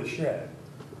front of the shed.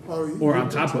 Oh, Or on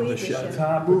top of Between the the shed. On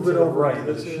top Move and it to the over right to of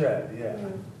the the shed. shed, yeah.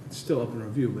 It's still up in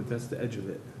review, but that's the edge of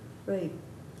it. Right,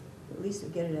 at least we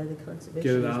get it out of the conservation.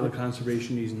 Get it out of the easement.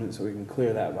 conservation easement so we can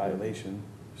clear that violation.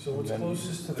 So what's Then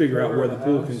closest to the Figure out corner where of the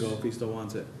pool house? can go if he still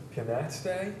wants it. Can that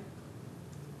stay?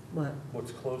 What?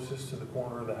 What's closest to the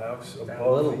corner of the house That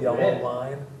above little the yellow bit.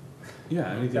 line?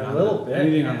 Yeah, anything Got a on little bit,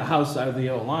 anything on the yeah. house side of the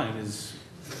yellow line is,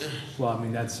 well, I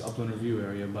mean, that's upland review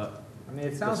area, but I mean,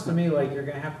 it sounds to me like you're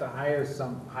gonna have to hire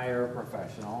a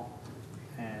professional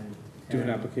and. do an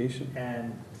and- application.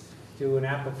 And do an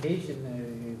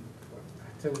application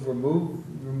to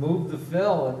remove the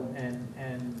fill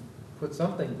and put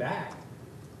something back.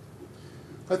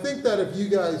 I think that if you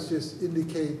guys just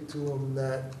indicate to him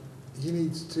that he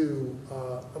needs to,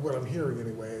 what I'm hearing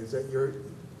anyway, is that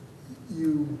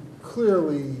you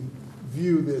clearly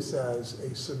view this as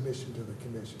a submission to the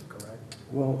commission, correct?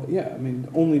 Well, yeah, I mean,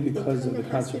 only because of kind the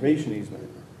of has to be. conservation easement,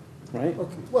 right?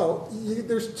 Okay, well,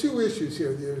 there's two issues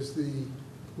here. There's the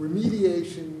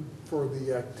remediation for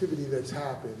the activity that's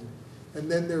happened, and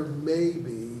then there may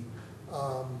be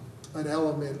an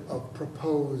element of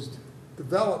proposed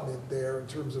development there in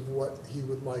terms of what he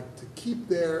would like to keep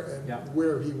there Yeah. and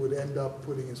where he would end up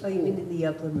putting his Oh, you mean pool. in the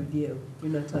upland review?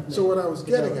 You're not talking about. So what I was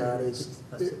getting at development, is, it's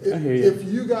i- possible. I hear you. if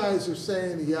you guys are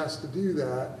saying he has to do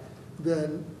that,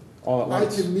 then All at I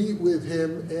once. can meet with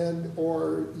him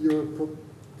and/or your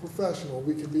professional,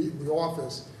 we can meet in the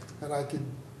office, and I can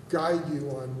guide you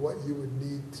on what you would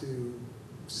need to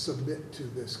submit to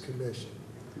this commission.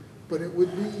 But it would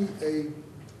be a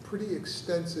pretty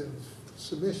extensive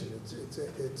submission.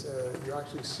 You're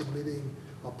actually submitting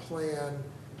a plan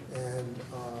and,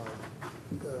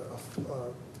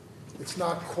 it's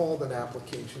not called an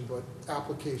application, but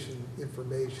application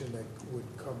information that would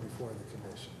come before the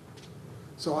commission.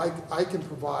 So I can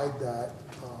provide that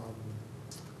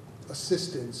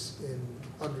assistance in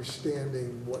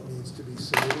understanding what needs to be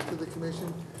submitted to the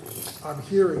commission. I'm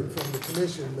hearing from the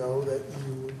commission, though, that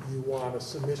you want a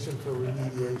submission for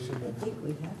remediation. I think we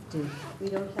have to, we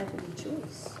don't have any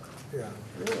choice, Yeah.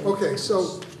 really. Okay,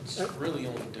 so, It's really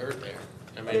only dirt there.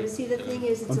 I But mean, see, the thing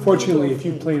is, it's a Unfortunately, legal if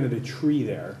you thing. planted a tree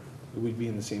there, we'd be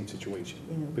in the same situation,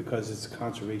 Yeah. because it's a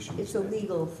conservation It's a easement.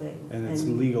 legal thing. And it's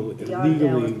legal, we are down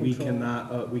legally, with we control.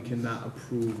 cannot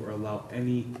approve or allow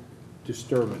any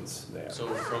disturbance there. so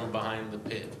from behind the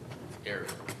pit area.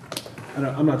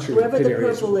 I'm not sure. what Wherever the pit area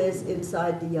is. purple is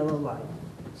inside the yellow line.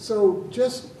 so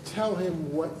just tell him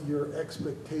what your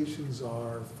expectations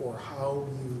are for how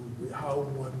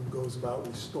one goes about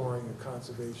restoring a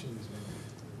conservation easement,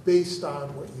 based on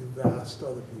what you've asked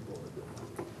other people to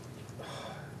do.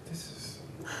 This is.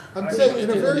 I'm I saying in a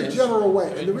understand very this. general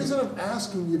way, and the reason I'm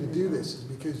asking you to do this is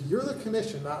because you're the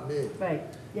commission, not me. Right,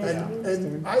 yes, I And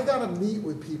understand. I gotta meet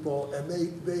with people, and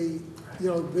they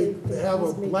have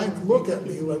a blank look at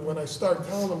me like when I start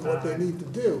telling them what they need to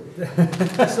do.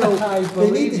 So I they need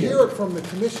believe to you. hear it from the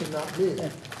commission, not me.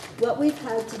 What we've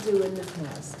had to do in the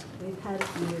past, we've had a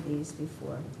few of these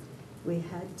before, we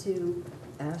had to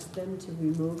ask them to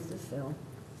remove the fill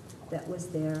that was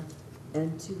there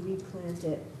and to replant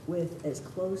it with as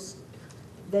close,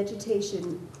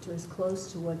 vegetation to as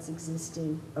close to what's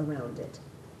existing around it,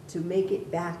 to make it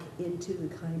back into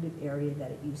the kind of area that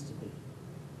it used to be.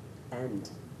 And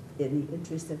in the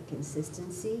interest of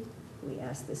consistency, we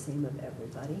ask the same of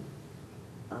everybody.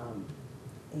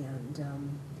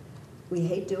 We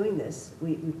hate doing this,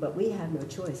 but we have no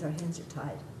choice, our hands are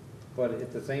tied. But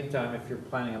at the same time, if you're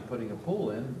planning on putting a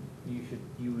pool in,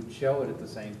 you would show it at the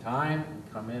same time,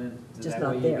 come in, and Just that not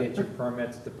way you there. get your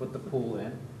permits to put the pool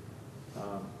in.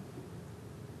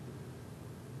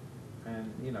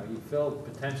 And, you know, you fill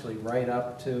potentially right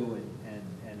up to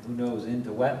and who knows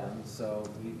into wetlands, so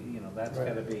you know, that's Right.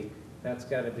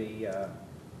 gotta be,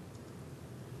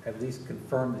 at least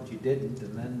confirm that you didn't,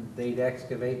 and then they'd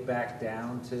excavate back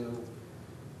down to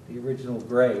the original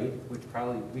grade, which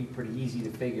probably would be pretty easy to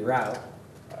figure out.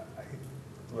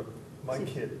 Look, my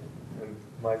kid and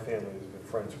my family has been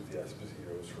friends with the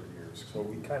Espositos for years, so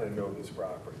we kind of know this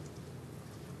property.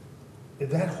 And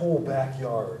that whole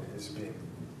backyard has been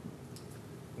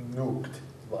nuked,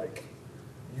 like,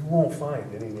 you won't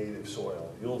find any native soil.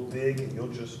 You'll dig and you'll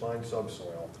just find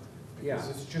subsoil. Yeah.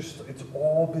 Because it's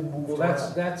all been moved Well,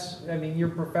 around. I mean, you're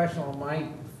professional,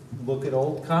 look at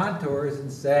old contours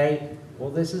and say, well,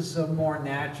 this is a more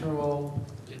natural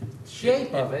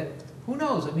shape of it. Who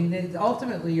knows? I mean,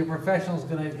 ultimately, your professional's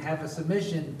gonna have a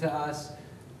submission to us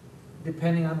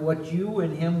depending on what you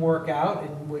and him work out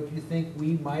and what you think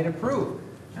we might approve.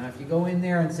 Now, if you go in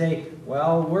there and say,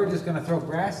 well, we're just gonna throw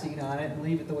grass seed on it and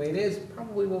leave it the way it is,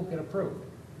 probably won't get approved.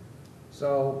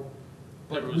 So,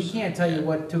 but we can't tell you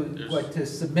what to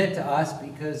submit to us,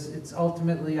 because it's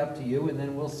ultimately up to you, and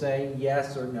then we'll say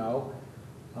yes or no.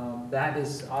 That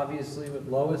is obviously what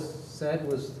Lois said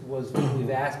was what we've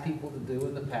asked people to do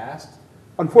in the past.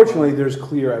 Unfortunately, there's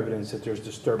clear evidence that there's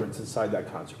disturbance inside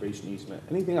that conservation easement.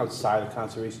 Anything outside of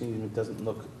conservation easement doesn't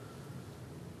look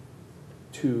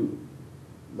too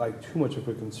much of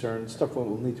a concern. Stuff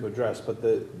we'll need to address, but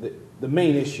the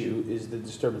main issue is the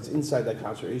disturbance inside that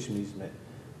conservation easement,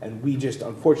 and we just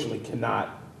unfortunately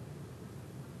cannot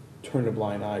turn a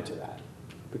blind eye to that,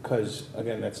 because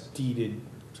again, that's deeded.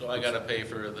 So I gotta pay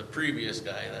for the previous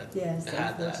guy that Yes,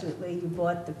 had that. unfortunately, you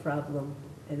bought the problem,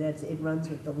 and it runs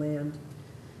with the land.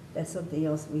 That's something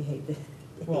else we hate to.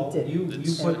 Well, you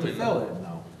put the fill in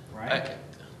though, right?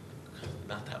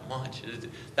 Not that much.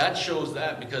 That shows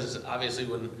that, because obviously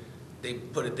when they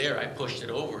put it there, I pushed it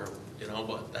over,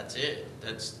 but that's it.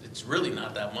 It's really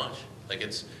not that much. Like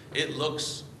it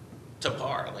looks to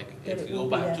par. Like if you go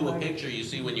back to a picture you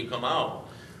see when you come out,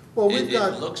 Well, it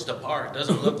looks to par. It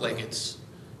doesn't look like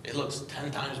it looks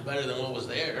 10 times better than what was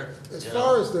there. As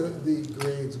far as the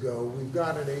grades go, we've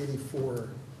got an 84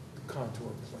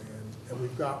 contour plan, and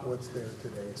we've got what's there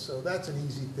today, so that's an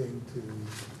easy thing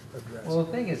to address. Well,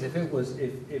 the thing is, if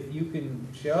you can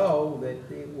show that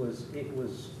it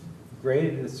was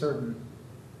graded at a certain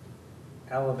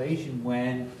elevation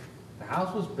when the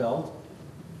house was built,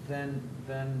 then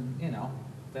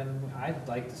I'd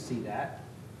like to see that.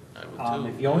 I would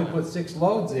too. If you only put 6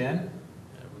 loads in,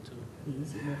 I would too.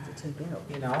 Easy enough to take out.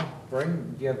 do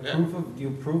you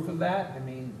have proof of that? I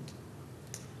mean,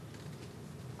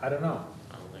 I don't know.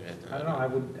 I don't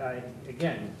know,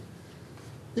 again.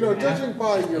 Judging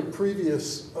by your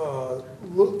previous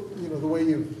look, the way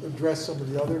you've addressed some of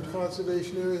the other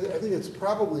conservation areas, I think it's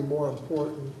probably more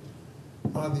important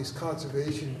on these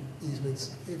conservation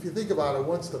easements. If you think about it,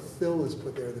 once the fill is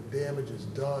put there, the damage is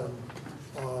done.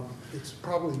 It's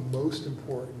probably most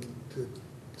important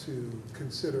to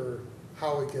consider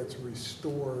how it gets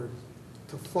restored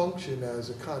to function as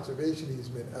a conservation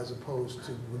easement, as opposed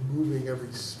to removing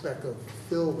every speck of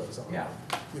fill that's on it. Yeah.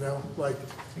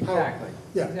 Exactly.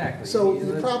 Yeah. Exactly. So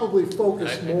you probably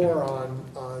focus more on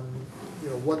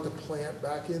what to plant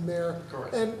back in there.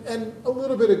 Correct. And a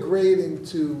little bit of grading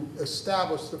to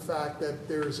establish the fact that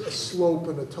there's a slope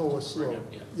and a TOA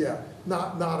slope. Yeah.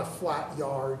 Not a flat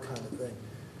yard kind of thing.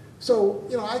 So,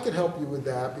 I can help you with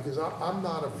that, because I'm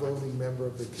not a voting member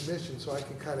of the commission, so I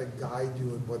can kind of guide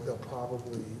you in what they'll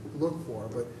probably look for.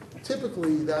 But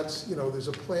typically, that's, there's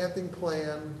a planting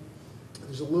plan,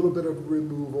 there's a little bit of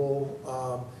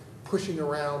removal, pushing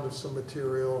around of some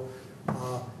material.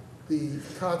 The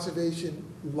conservation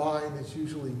line is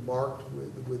usually marked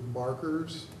with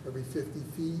markers every 50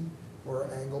 feet,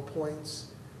 or angle points.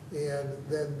 And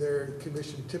then their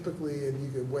commission typically, and you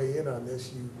can weigh in on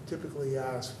this, you typically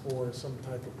ask for some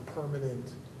type of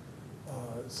permanent,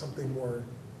 something more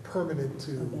permanent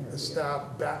to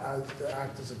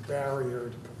act as a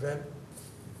barrier to prevent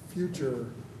future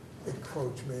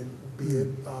encroachment, be it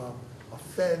a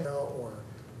fence or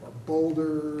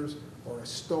boulders or a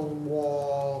stone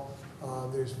wall.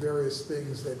 There's various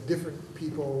things that different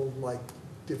people like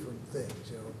different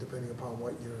things, depending upon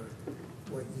what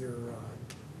your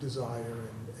desire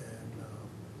and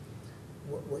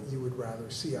what you would rather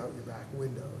see out your back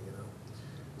window,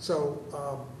 So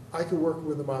I could work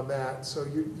with them on that. So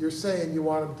you're saying you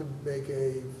want them to make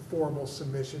a formal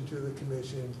submission to the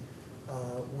commission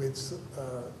with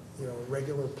a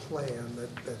regular plan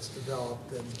that's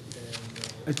developed and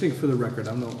I think for the record,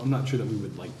 I'm not sure that we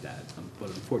would like that, but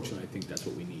unfortunately, I think that's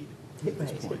what we need at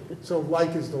this Right. point. so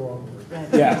like is the wrong word.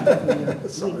 Right. Yeah. We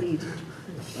Sorry. need,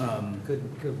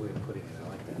 Good way of putting it, I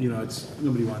like that. It's,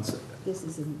 nobody wants it. this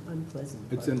is an unpleasant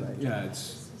It's part.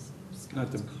 it's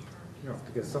not the,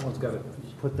 Because someone's got to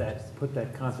put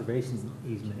that conservation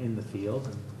easement in the field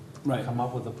and right. come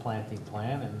up with a planting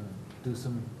plan and do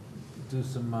some.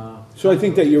 So I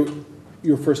think that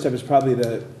your first step is probably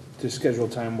to schedule a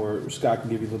time where Scott can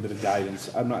give you a little bit of guidance.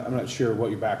 I'm not sure what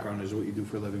your background is, what you do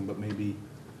for a living, but maybe,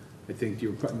 I think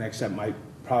your next step might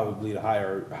probably to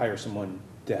hire someone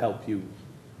to help you.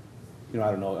 I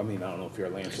don't know, I don't know if you're a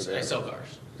land surveyor. I sell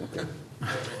cars. Okay.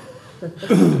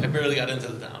 I barely got into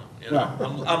the town, Right.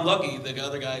 I'm lucky the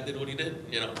other guy did what he did,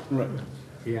 Right.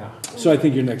 Yeah. So I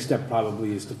think your next step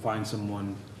probably is to find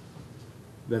someone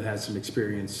that has some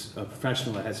experience, a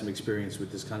professional that has some experience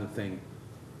with this kind of thing,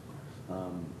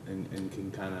 and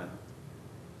can kind of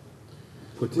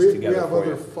put this We together have for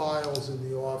other you. files in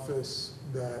the office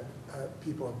that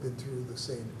people have been through the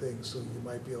same thing, so you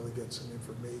might be able to get some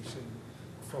information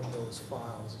from those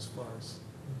files as far as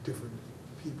different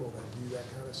people that do that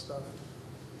kind of stuff.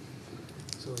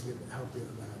 So it can help you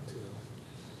with that too.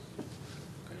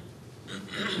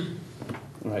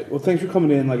 All right, well, thanks for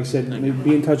coming in, like I said, maybe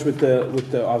be in touch with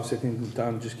the office, I think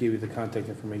Don just gave you the contact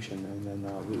information, and then,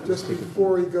 we'll Just take it.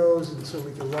 before he goes, and so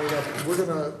we can write up, we're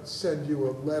gonna send you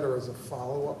a letter as a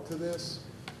follow-up to this.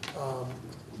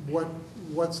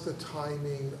 What's the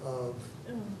timing of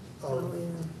Oh, yeah.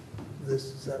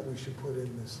 this that we should put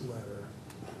in this letter?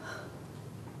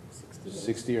 60 days.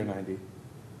 60 or 90?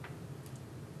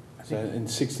 So in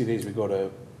 60 days, we go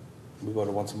to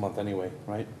once a month anyway,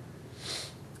 right?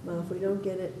 Well, if we don't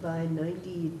get it by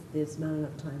 90, there's not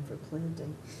enough time for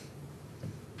planting.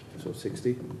 So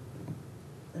 60?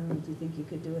 I don't know, do you think you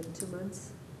could do it in 2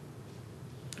 months?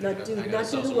 I Not gotta do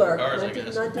sell the some work, cars, I not do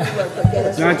guess. the work, but get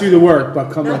us. Not do the work,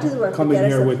 but come Not do the work, in but get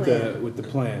us here a with plan. the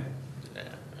plan. Yeah,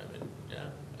 I mean,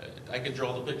 yeah, I can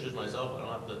draw the pictures myself, I don't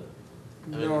have to.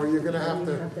 No, you're gonna have You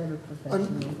to. have to have a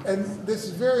professional. And this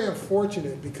is very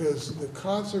unfortunate because the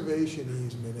conservation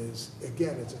easement is,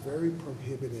 again, it's a very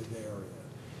prohibited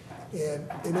area.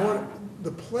 And in order,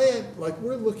 the plan, like,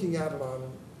 we're looking at it on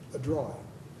a drawing.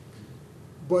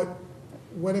 But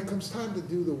when it comes time to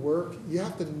do the work, you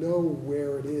have to know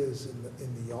where it is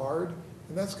in the yard,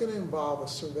 and that's gonna involve a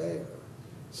surveyor.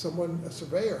 A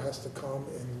surveyor has to come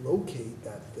and locate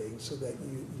that thing so that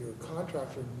your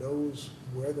contractor knows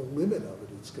where the limit of it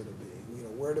is gonna be. You know,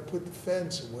 where to put the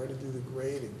fence and where to do the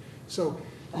grading. So,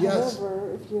 yes,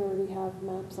 However, if you already have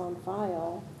maps on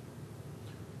file,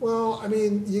 well, I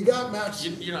mean, you got maps,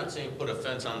 You're not saying put a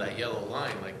fence on that yellow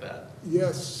line like that,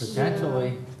 yes,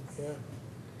 Potentially. yeah.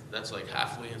 that's like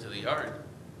halfway into the yard,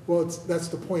 Well, that's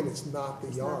the point, it's not the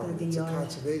It's not gonna yard, be it's a yard.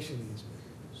 conservation easement.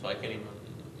 so I can't even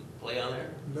play on there?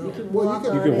 No. You can Well, walk You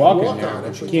on can it. walk in Walk there, on it,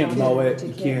 but you but can't you mow can't- it, you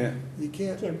you can't, You You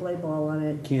can't, can't play ball on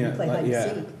it. Can't, Play hide and yeah.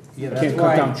 seek. Yeah, you that's can't cut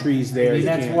why- down trees I there, mean, you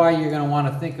that's can't. why you're gonna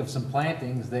wanna think of some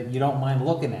plantings that you don't mind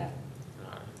looking at.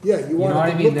 yeah, You know want what it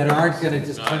I to mean, look that nice. aren't gonna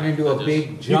just turn into a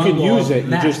big You jungle can use of it,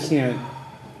 you just mess. can't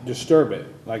disturb it.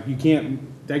 Like, you can't,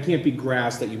 that can't be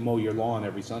grass that you mow your lawn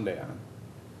every Sunday on,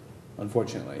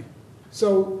 unfortunately.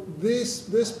 So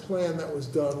this plan that was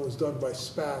done by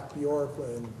SPAC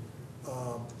Bjorklund,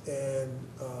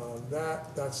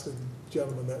 that's the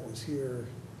gentleman that was here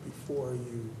before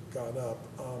you got up.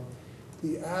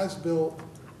 The as-built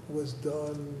was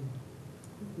done,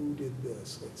 who did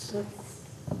this? Let's see.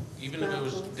 Even if it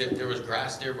was, there was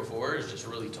grass there before, it's just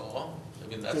really tall, I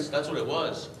mean, that's what it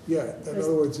was. Yeah, in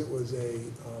other words, it was a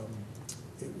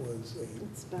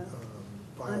it's bad.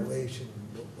 violation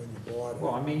when you bought it.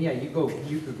 Well, I mean, yeah, you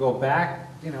could go back,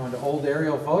 into old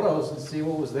aerial photos and see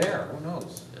what was there, who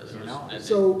knows, Yeah, there you was- know? it-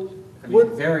 So, I we're,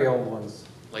 mean, very old ones.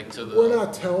 Like to we're the,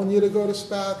 not telling you to go to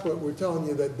SPAC, but we're telling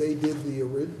you that they did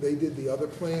the other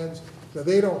plans. Now,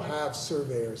 they don't have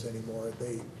surveyors anymore.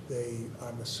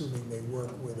 I'm assuming they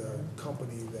work with a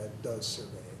company that does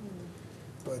surveying.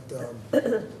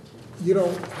 But, you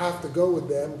don't have to go with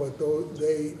them, but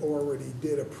they already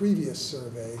did a previous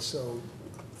survey, so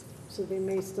So they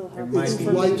may still have. It might it's be-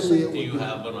 likely it do you would be.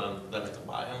 have them on, that I can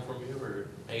buy them from you, or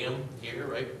pay them here,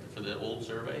 right, for the old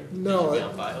survey? No, They should be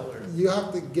on file, or? You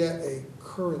have to get a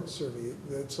current survey.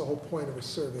 That's the whole point of a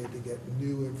survey, to get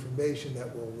new information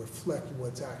that will reflect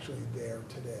what's actually there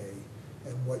today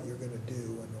and what you're gonna do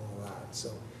and all that.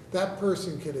 So that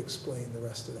person can explain the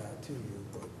rest of that to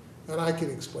you, and I can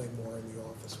explain more in the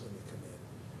office when you come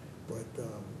in. But,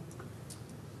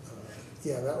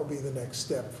 yeah, that will be the next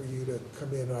step for you to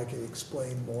come in, and I can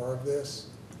explain more of this.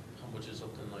 How much is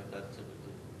something like that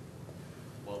typically?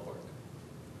 Ballpark?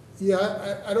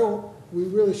 Yeah, I don't, we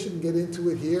really shouldn't get into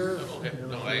it here. Okay,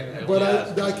 no, I But only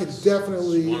asked I could because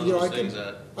definitely, it's one of you know, those I things can,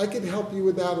 that I can help you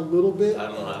with that a little bit. I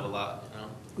don't have a lot,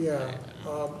 Yeah,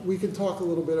 we can talk a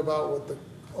little bit about what the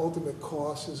ultimate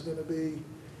cost is gonna be,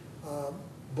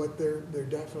 but there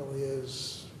definitely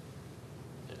is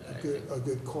a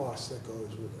good cost that goes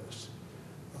with this.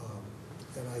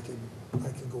 And I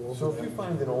can go over that. So if you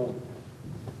find an old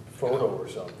photo or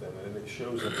something, and it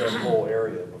shows that that whole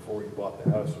area before you bought the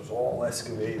house was all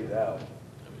excavated out,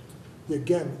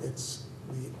 Again, it's,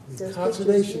 the There's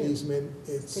conservation pictures here. easement,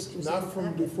 it's Pictures in not the from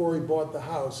packet. before he bought the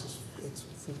house, it's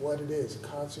for what it is. A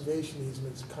conservation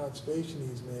easement is a conservation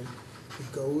easement.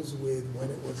 It goes with when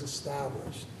it was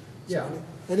established. Yeah.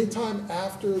 Anytime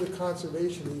after the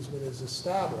conservation easement is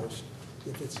established,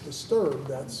 if it's disturbed,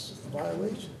 that's a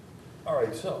violation. All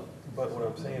right, so, but what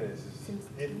I'm saying is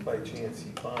if by chance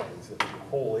he finds that the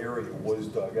whole area was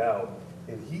dug out,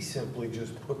 and he simply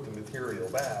just put the material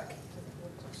back,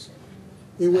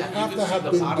 It would Yeah, you have can to see have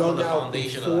the been bottom of dug the out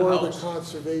foundation of the before the house.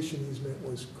 conservation easement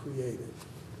was created.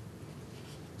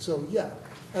 So, yeah,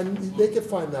 and they could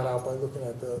find that out by looking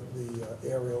at the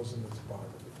aerials and the topography.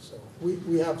 So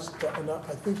we have, enough.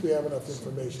 I think we have enough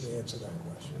information to answer that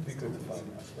question. it'd be good to find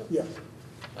out. Yeah,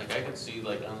 Like I could see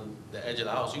like on the edge of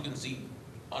the house, you can see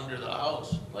under the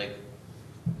house, like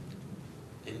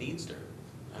it needs dirt.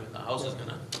 I mean, the house is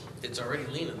gonna, it's already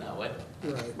leaning that way.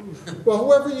 right. Well,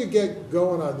 whoever you get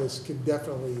going on this can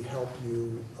definitely help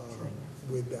you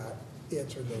with that,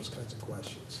 answering those kinds of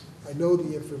questions. I know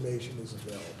the information is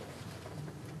available.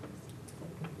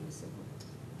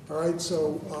 All right,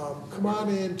 so come on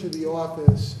into the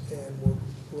office and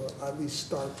we'll at least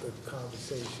start the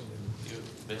conversation.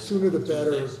 You- Sooner the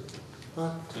better. Tuesdays-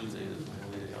 Huh? Tuesdays is my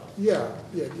only day off.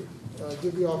 Yeah,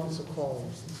 give the office a call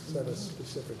and set a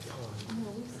specific time.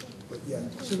 But yeah,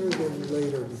 sooner than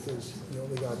later, because you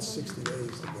only got 60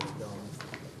 days to get it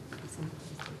going.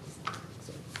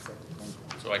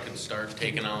 So I could start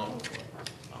taking out,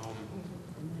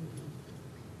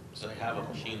 so I have a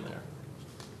machine there.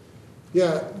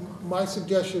 Yeah, my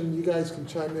suggestion, you guys can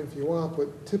chime in if you want,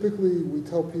 but typically we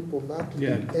tell people not to do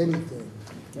Yeah. anything.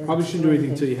 Probably shouldn't do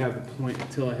anything until you have the plan,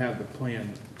 until I have the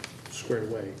plan squared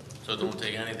away. So don't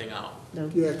take anything out. No,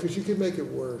 Yeah, because you could make it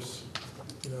worse.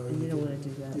 You know, and you don't could- wanna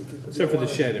do that. you could- Except for the you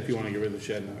don't shed, if you wanna get rid of the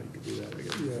shed now, you could do that, I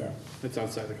guess. Yeah. That's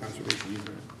outside the conservation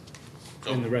easement.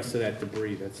 So- And the rest of that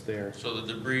debris that's there. So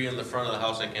the debris in the front of the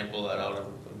house, I can't pull that out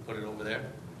and put it over there?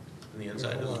 In the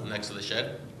inside, Yeah, hold on. next to the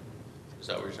shed? Is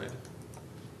that what you're saying?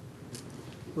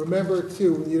 Remember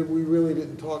too, we really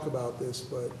didn't talk about this,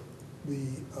 but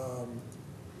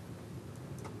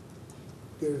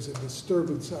there's a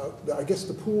disturbance out, I guess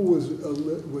the pool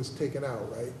was taken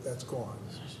out, right? That's gone.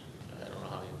 I don't know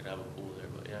how you could have a pool there,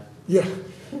 but yeah.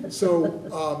 Yeah,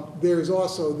 so there's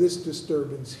also this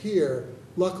disturbance here.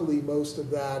 Luckily, most of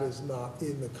that is not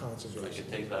in the So I conservation.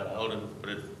 could take that out and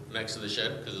put it next to the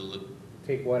shed, because it'll look,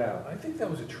 Take what out? I think that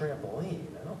was a trampoline,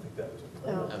 I don't think that was a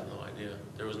I pool. have no idea.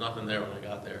 There was nothing there when I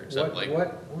got there, except like,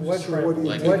 What, So what are you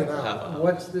like taking half out? a house.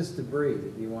 what's this debris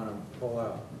that you wanna pull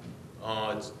out?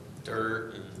 Oh, it's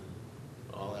dirt and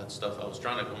all that stuff. I was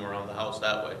trying to come around the house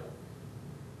that way.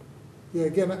 Yeah,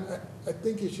 again, I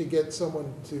think you should get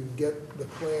someone to get the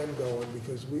plan going,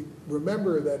 because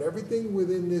remember that everything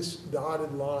within this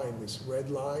dotted line, this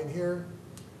red line here,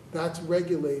 that's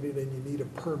regulated and you need a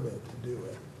permit to do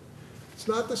it. It's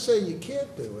not to say you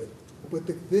can't do it, but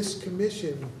this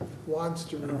commission wants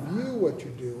to review what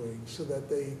you're doing so that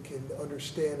they can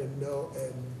understand and know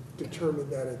and determine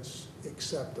that it's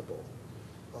acceptable,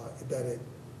 that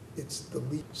it's the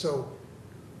least. So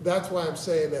that's why I'm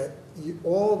saying that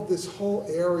all of this whole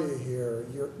area here,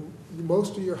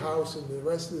 most of your house and the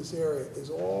rest of this area is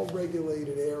all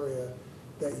regulated area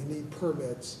that you need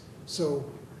permits. So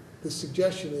the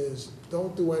suggestion is,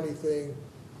 don't do anything,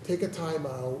 take a time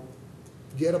out,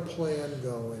 get a plan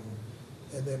going,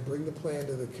 and then bring the plan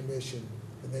to the commission,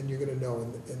 and then you're gonna know,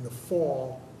 in the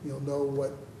fall, you'll know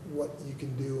what you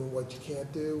can do and what you can't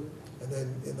do, and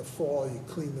then in the fall, you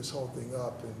clean this whole thing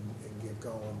up and get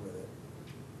going with it.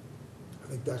 I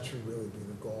think that should really be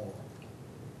the goal.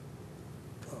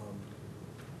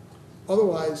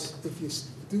 Otherwise, if you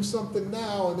do something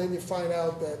now and then you find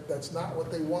out that that's not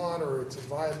what they want, or it's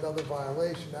another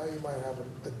violation, now you might have an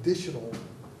additional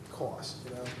cost,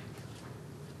 you know?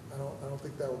 I don't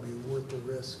think that would be worth the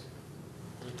risk.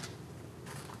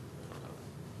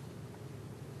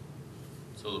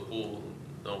 So the pool,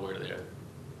 nowhere there.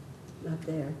 Not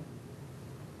there,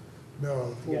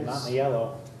 No. Yeah, not in the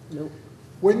yellow. nope.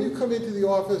 When you come into the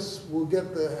office, we'll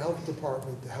get the health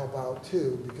department to help out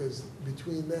too, because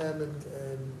between them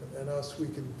and us, we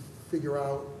can figure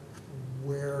out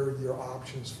where your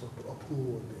options for a pool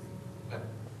would be. Okay.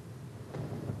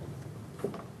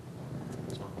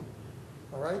 That's fine.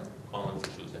 All right? Calling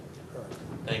for Tuesday. All right.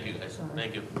 Thank you, guys.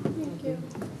 Thank you. Thank you.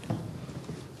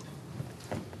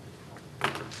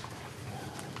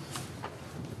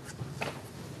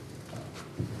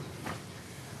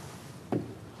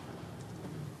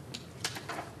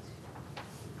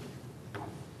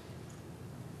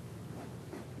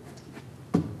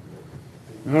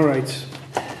 All right.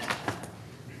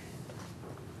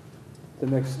 The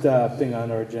next thing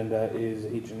on our agenda is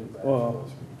agent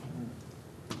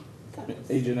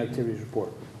activities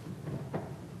report.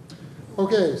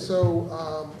 Okay,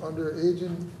 so under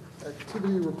agent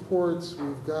activity reports,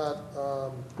 we've got,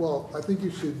 well, I think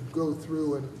you should go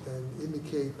through and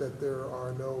indicate that there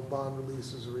are no bond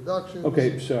releases or reductions.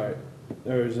 Okay, sorry.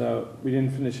 There's, we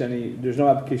didn't finish any, there's no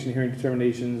application hearing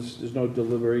determinations, there's no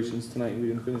deliberations tonight, we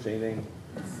didn't finish anything.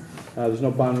 There's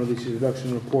no bond releases,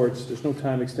 reduction reports, there's no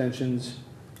time extensions.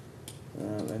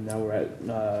 And now we're at,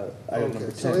 item number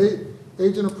Okay, so 10.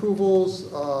 agent approvals,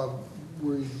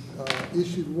 we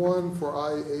issued one for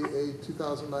IAA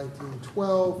 2019-12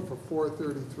 for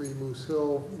 433 Moose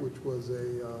Hill, which was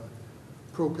a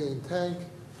propane tank.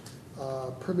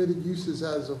 Permitted uses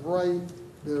as of right,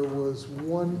 there was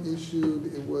one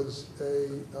issued, it was a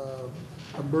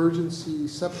emergency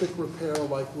septic repair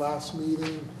like last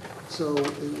meeting, so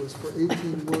it was for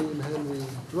 18 William Henry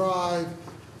Drive.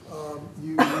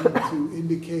 You need to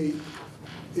indicate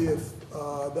if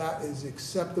that is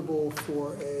acceptable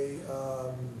for a,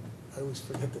 I always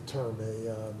forget the term,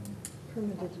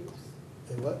 Permitted use.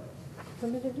 a what?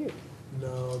 Permitted use.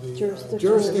 No, the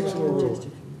Jurisdictional rule.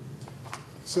 rule.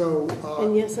 So,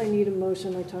 And yes, I need a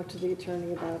motion. I talked to the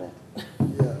attorney about it.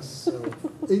 yes, so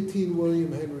 18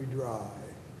 William Henry Drive.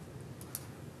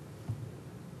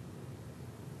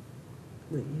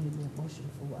 Wait, you need a motion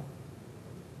for what?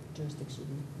 Jurisdiction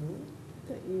rule?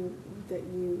 That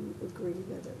you agree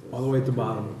that it was. All the way at the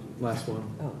bottom, last one.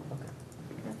 Oh, okay.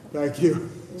 Thank you.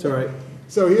 It's all right.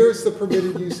 So here's the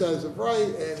permitted use as of right,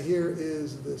 and here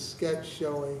is the sketch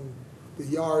showing the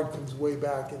yard comes way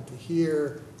back into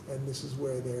here, and this is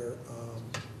where they're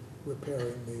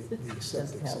repairing the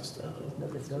septic system.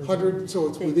 100, so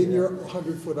it's within your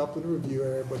 100-foot upland review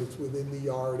area, but it's within the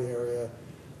yard area.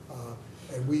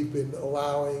 And we've been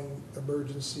allowing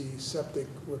emergency septic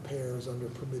repairs under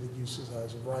permitted uses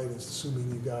as of right, assuming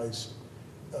you guys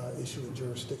issue a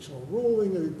jurisdictional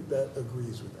ruling that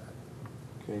agrees with that.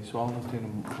 Okay, so I'll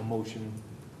entertain a motion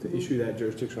to issue that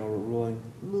jurisdictional ruling.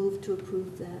 Move to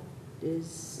approve that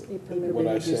is a What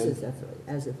I permitted use said.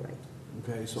 as of right.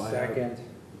 Okay, so I Second.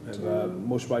 have a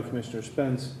motion by Commissioner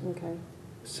Spence, Okay.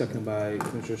 second by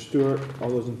Commissioner Stewart. All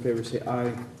those in favor say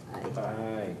aye. Aye.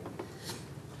 Aye.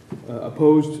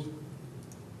 Opposed?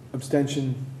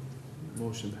 Abstention?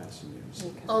 Motion passes unanimously.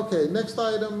 Okay. Okay, next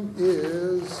item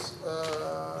is,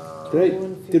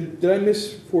 Did I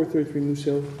miss 433 Moose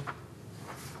Hill?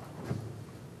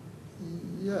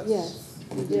 yes. Yes,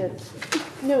 you did.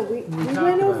 No, we talked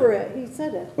went over about it. He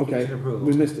said it. Okay, Motion approved.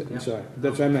 we missed it, I'm Yeah. sorry.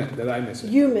 That's what I meant, did I miss it?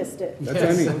 You missed it, That's what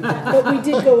I mean. but we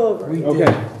did go over it.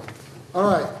 Okay, All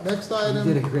right, next item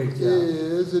did a great job.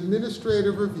 is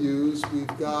administrative reviews. We've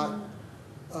got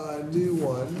a new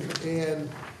one, and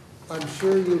I'm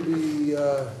sure you'll be,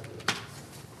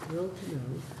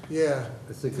 yeah,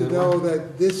 That's a to good know one.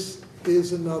 that this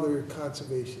is another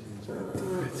conservation easement.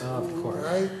 Of All course.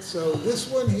 right, so this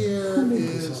one here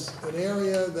is an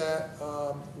area that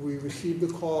we received a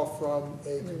call from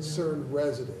a concerned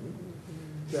resident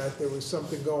that there was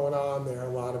something going on there, a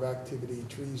lot of activity,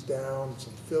 trees down,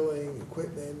 some filling,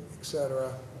 equipment, et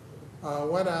cetera.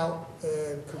 Went out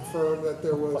and confirmed that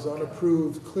there was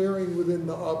unapproved clearing within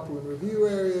the upland review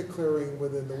area, clearing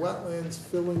within the wetlands,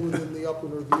 filling within the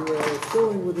upland review area,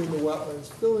 filling within the wetlands,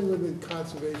 filling within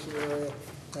conservation area,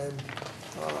 and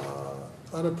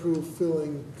unapproved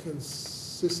filling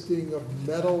consisting of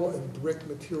metal and brick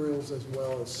materials as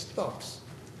well as stumps.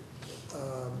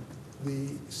 The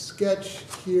sketch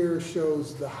here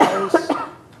shows the house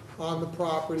on the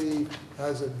property,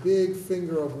 has a big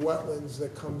finger of wetlands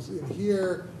that comes in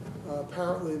here.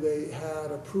 Apparently they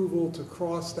had approval to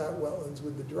cross that wetlands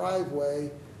with the driveway,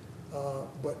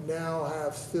 but now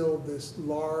have filled this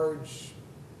large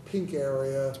pink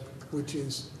area, which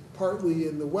is partly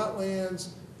in the wetlands.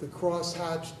 The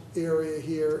crosshatched area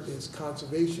here is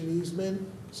conservation easement,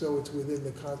 so it's within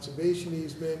the conservation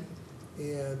easement,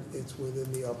 and it's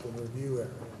within the upland review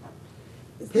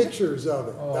area. Pictures of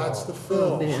it, that's the Oh,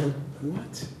 film. man.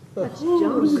 what? That's What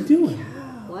junk. is it doing?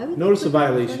 Why would they Notice put a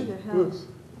that in front violation. of their house?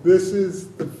 This is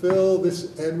the fill,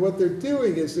 this, and what they're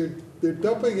doing is they're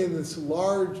dumping in this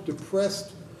large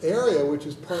depressed area, which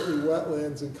is partly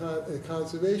wetlands and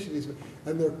conservation easement,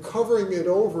 and they're covering it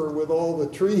over with all the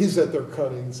trees that they're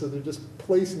cutting, so they're just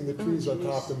placing the trees on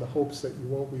top in the hopes that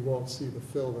we won't see the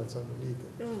fill that's underneath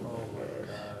it.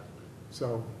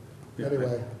 So,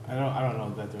 anyway, I don't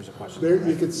know that there's a question. there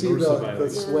you can see Notice of the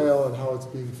violation. swale and how it's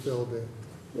being filled in.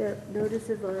 Yeah, notice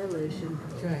of violation,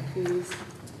 Okay. please.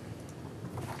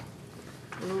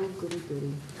 Oh, goody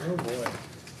goody. Oh, boy.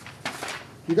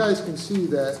 You guys can see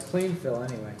that Clean fill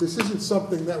anyway. this isn't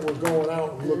something that we're going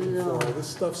out and looking No. for. This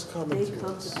stuff's coming They to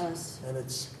come us. to us. And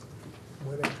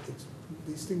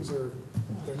these things are,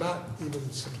 they're not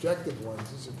even subjective ones.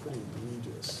 These are pretty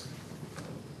egregious.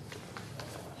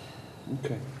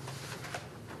 Okay.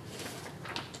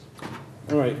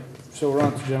 All right, so we're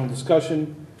on to general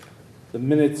discussion. The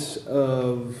minutes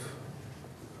of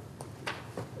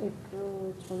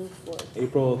April 24th.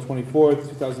 April 24th,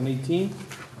 2018.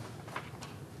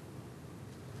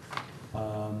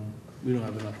 We don't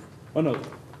have enough. Oh, no,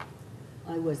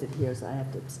 I wasn't here, so I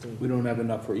have to abstain. we don't have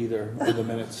enough for either of the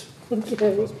minutes.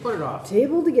 Okay, Let's put it off.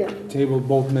 tabled again. Table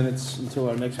both minutes until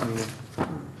our next meeting.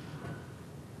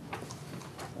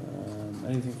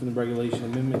 Anything from the Regulation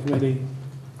Amendment Committee,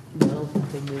 No,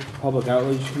 nothing new. Public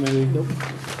Outreach Committee? Nope.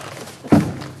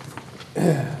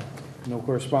 No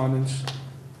correspondence?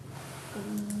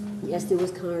 Yes, there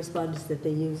was correspondence that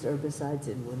they used herbicides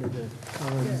in one of the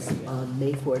columns on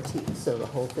May 14th, so the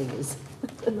whole thing is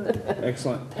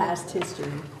Excellent. past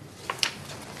history.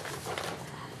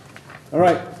 All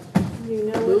right, You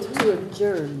know Move what to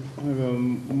adjourn. I have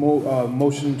a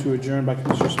motion to adjourn by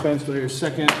Commissioner Spence. Do I hear a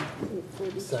second?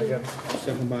 8:42. Second.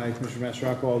 Second by Commissioner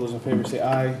Mastrocco. All those in favor say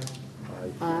aye.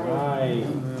 Aye.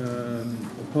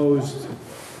 Opposed?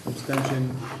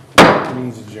 Abstention?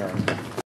 Means adjourned.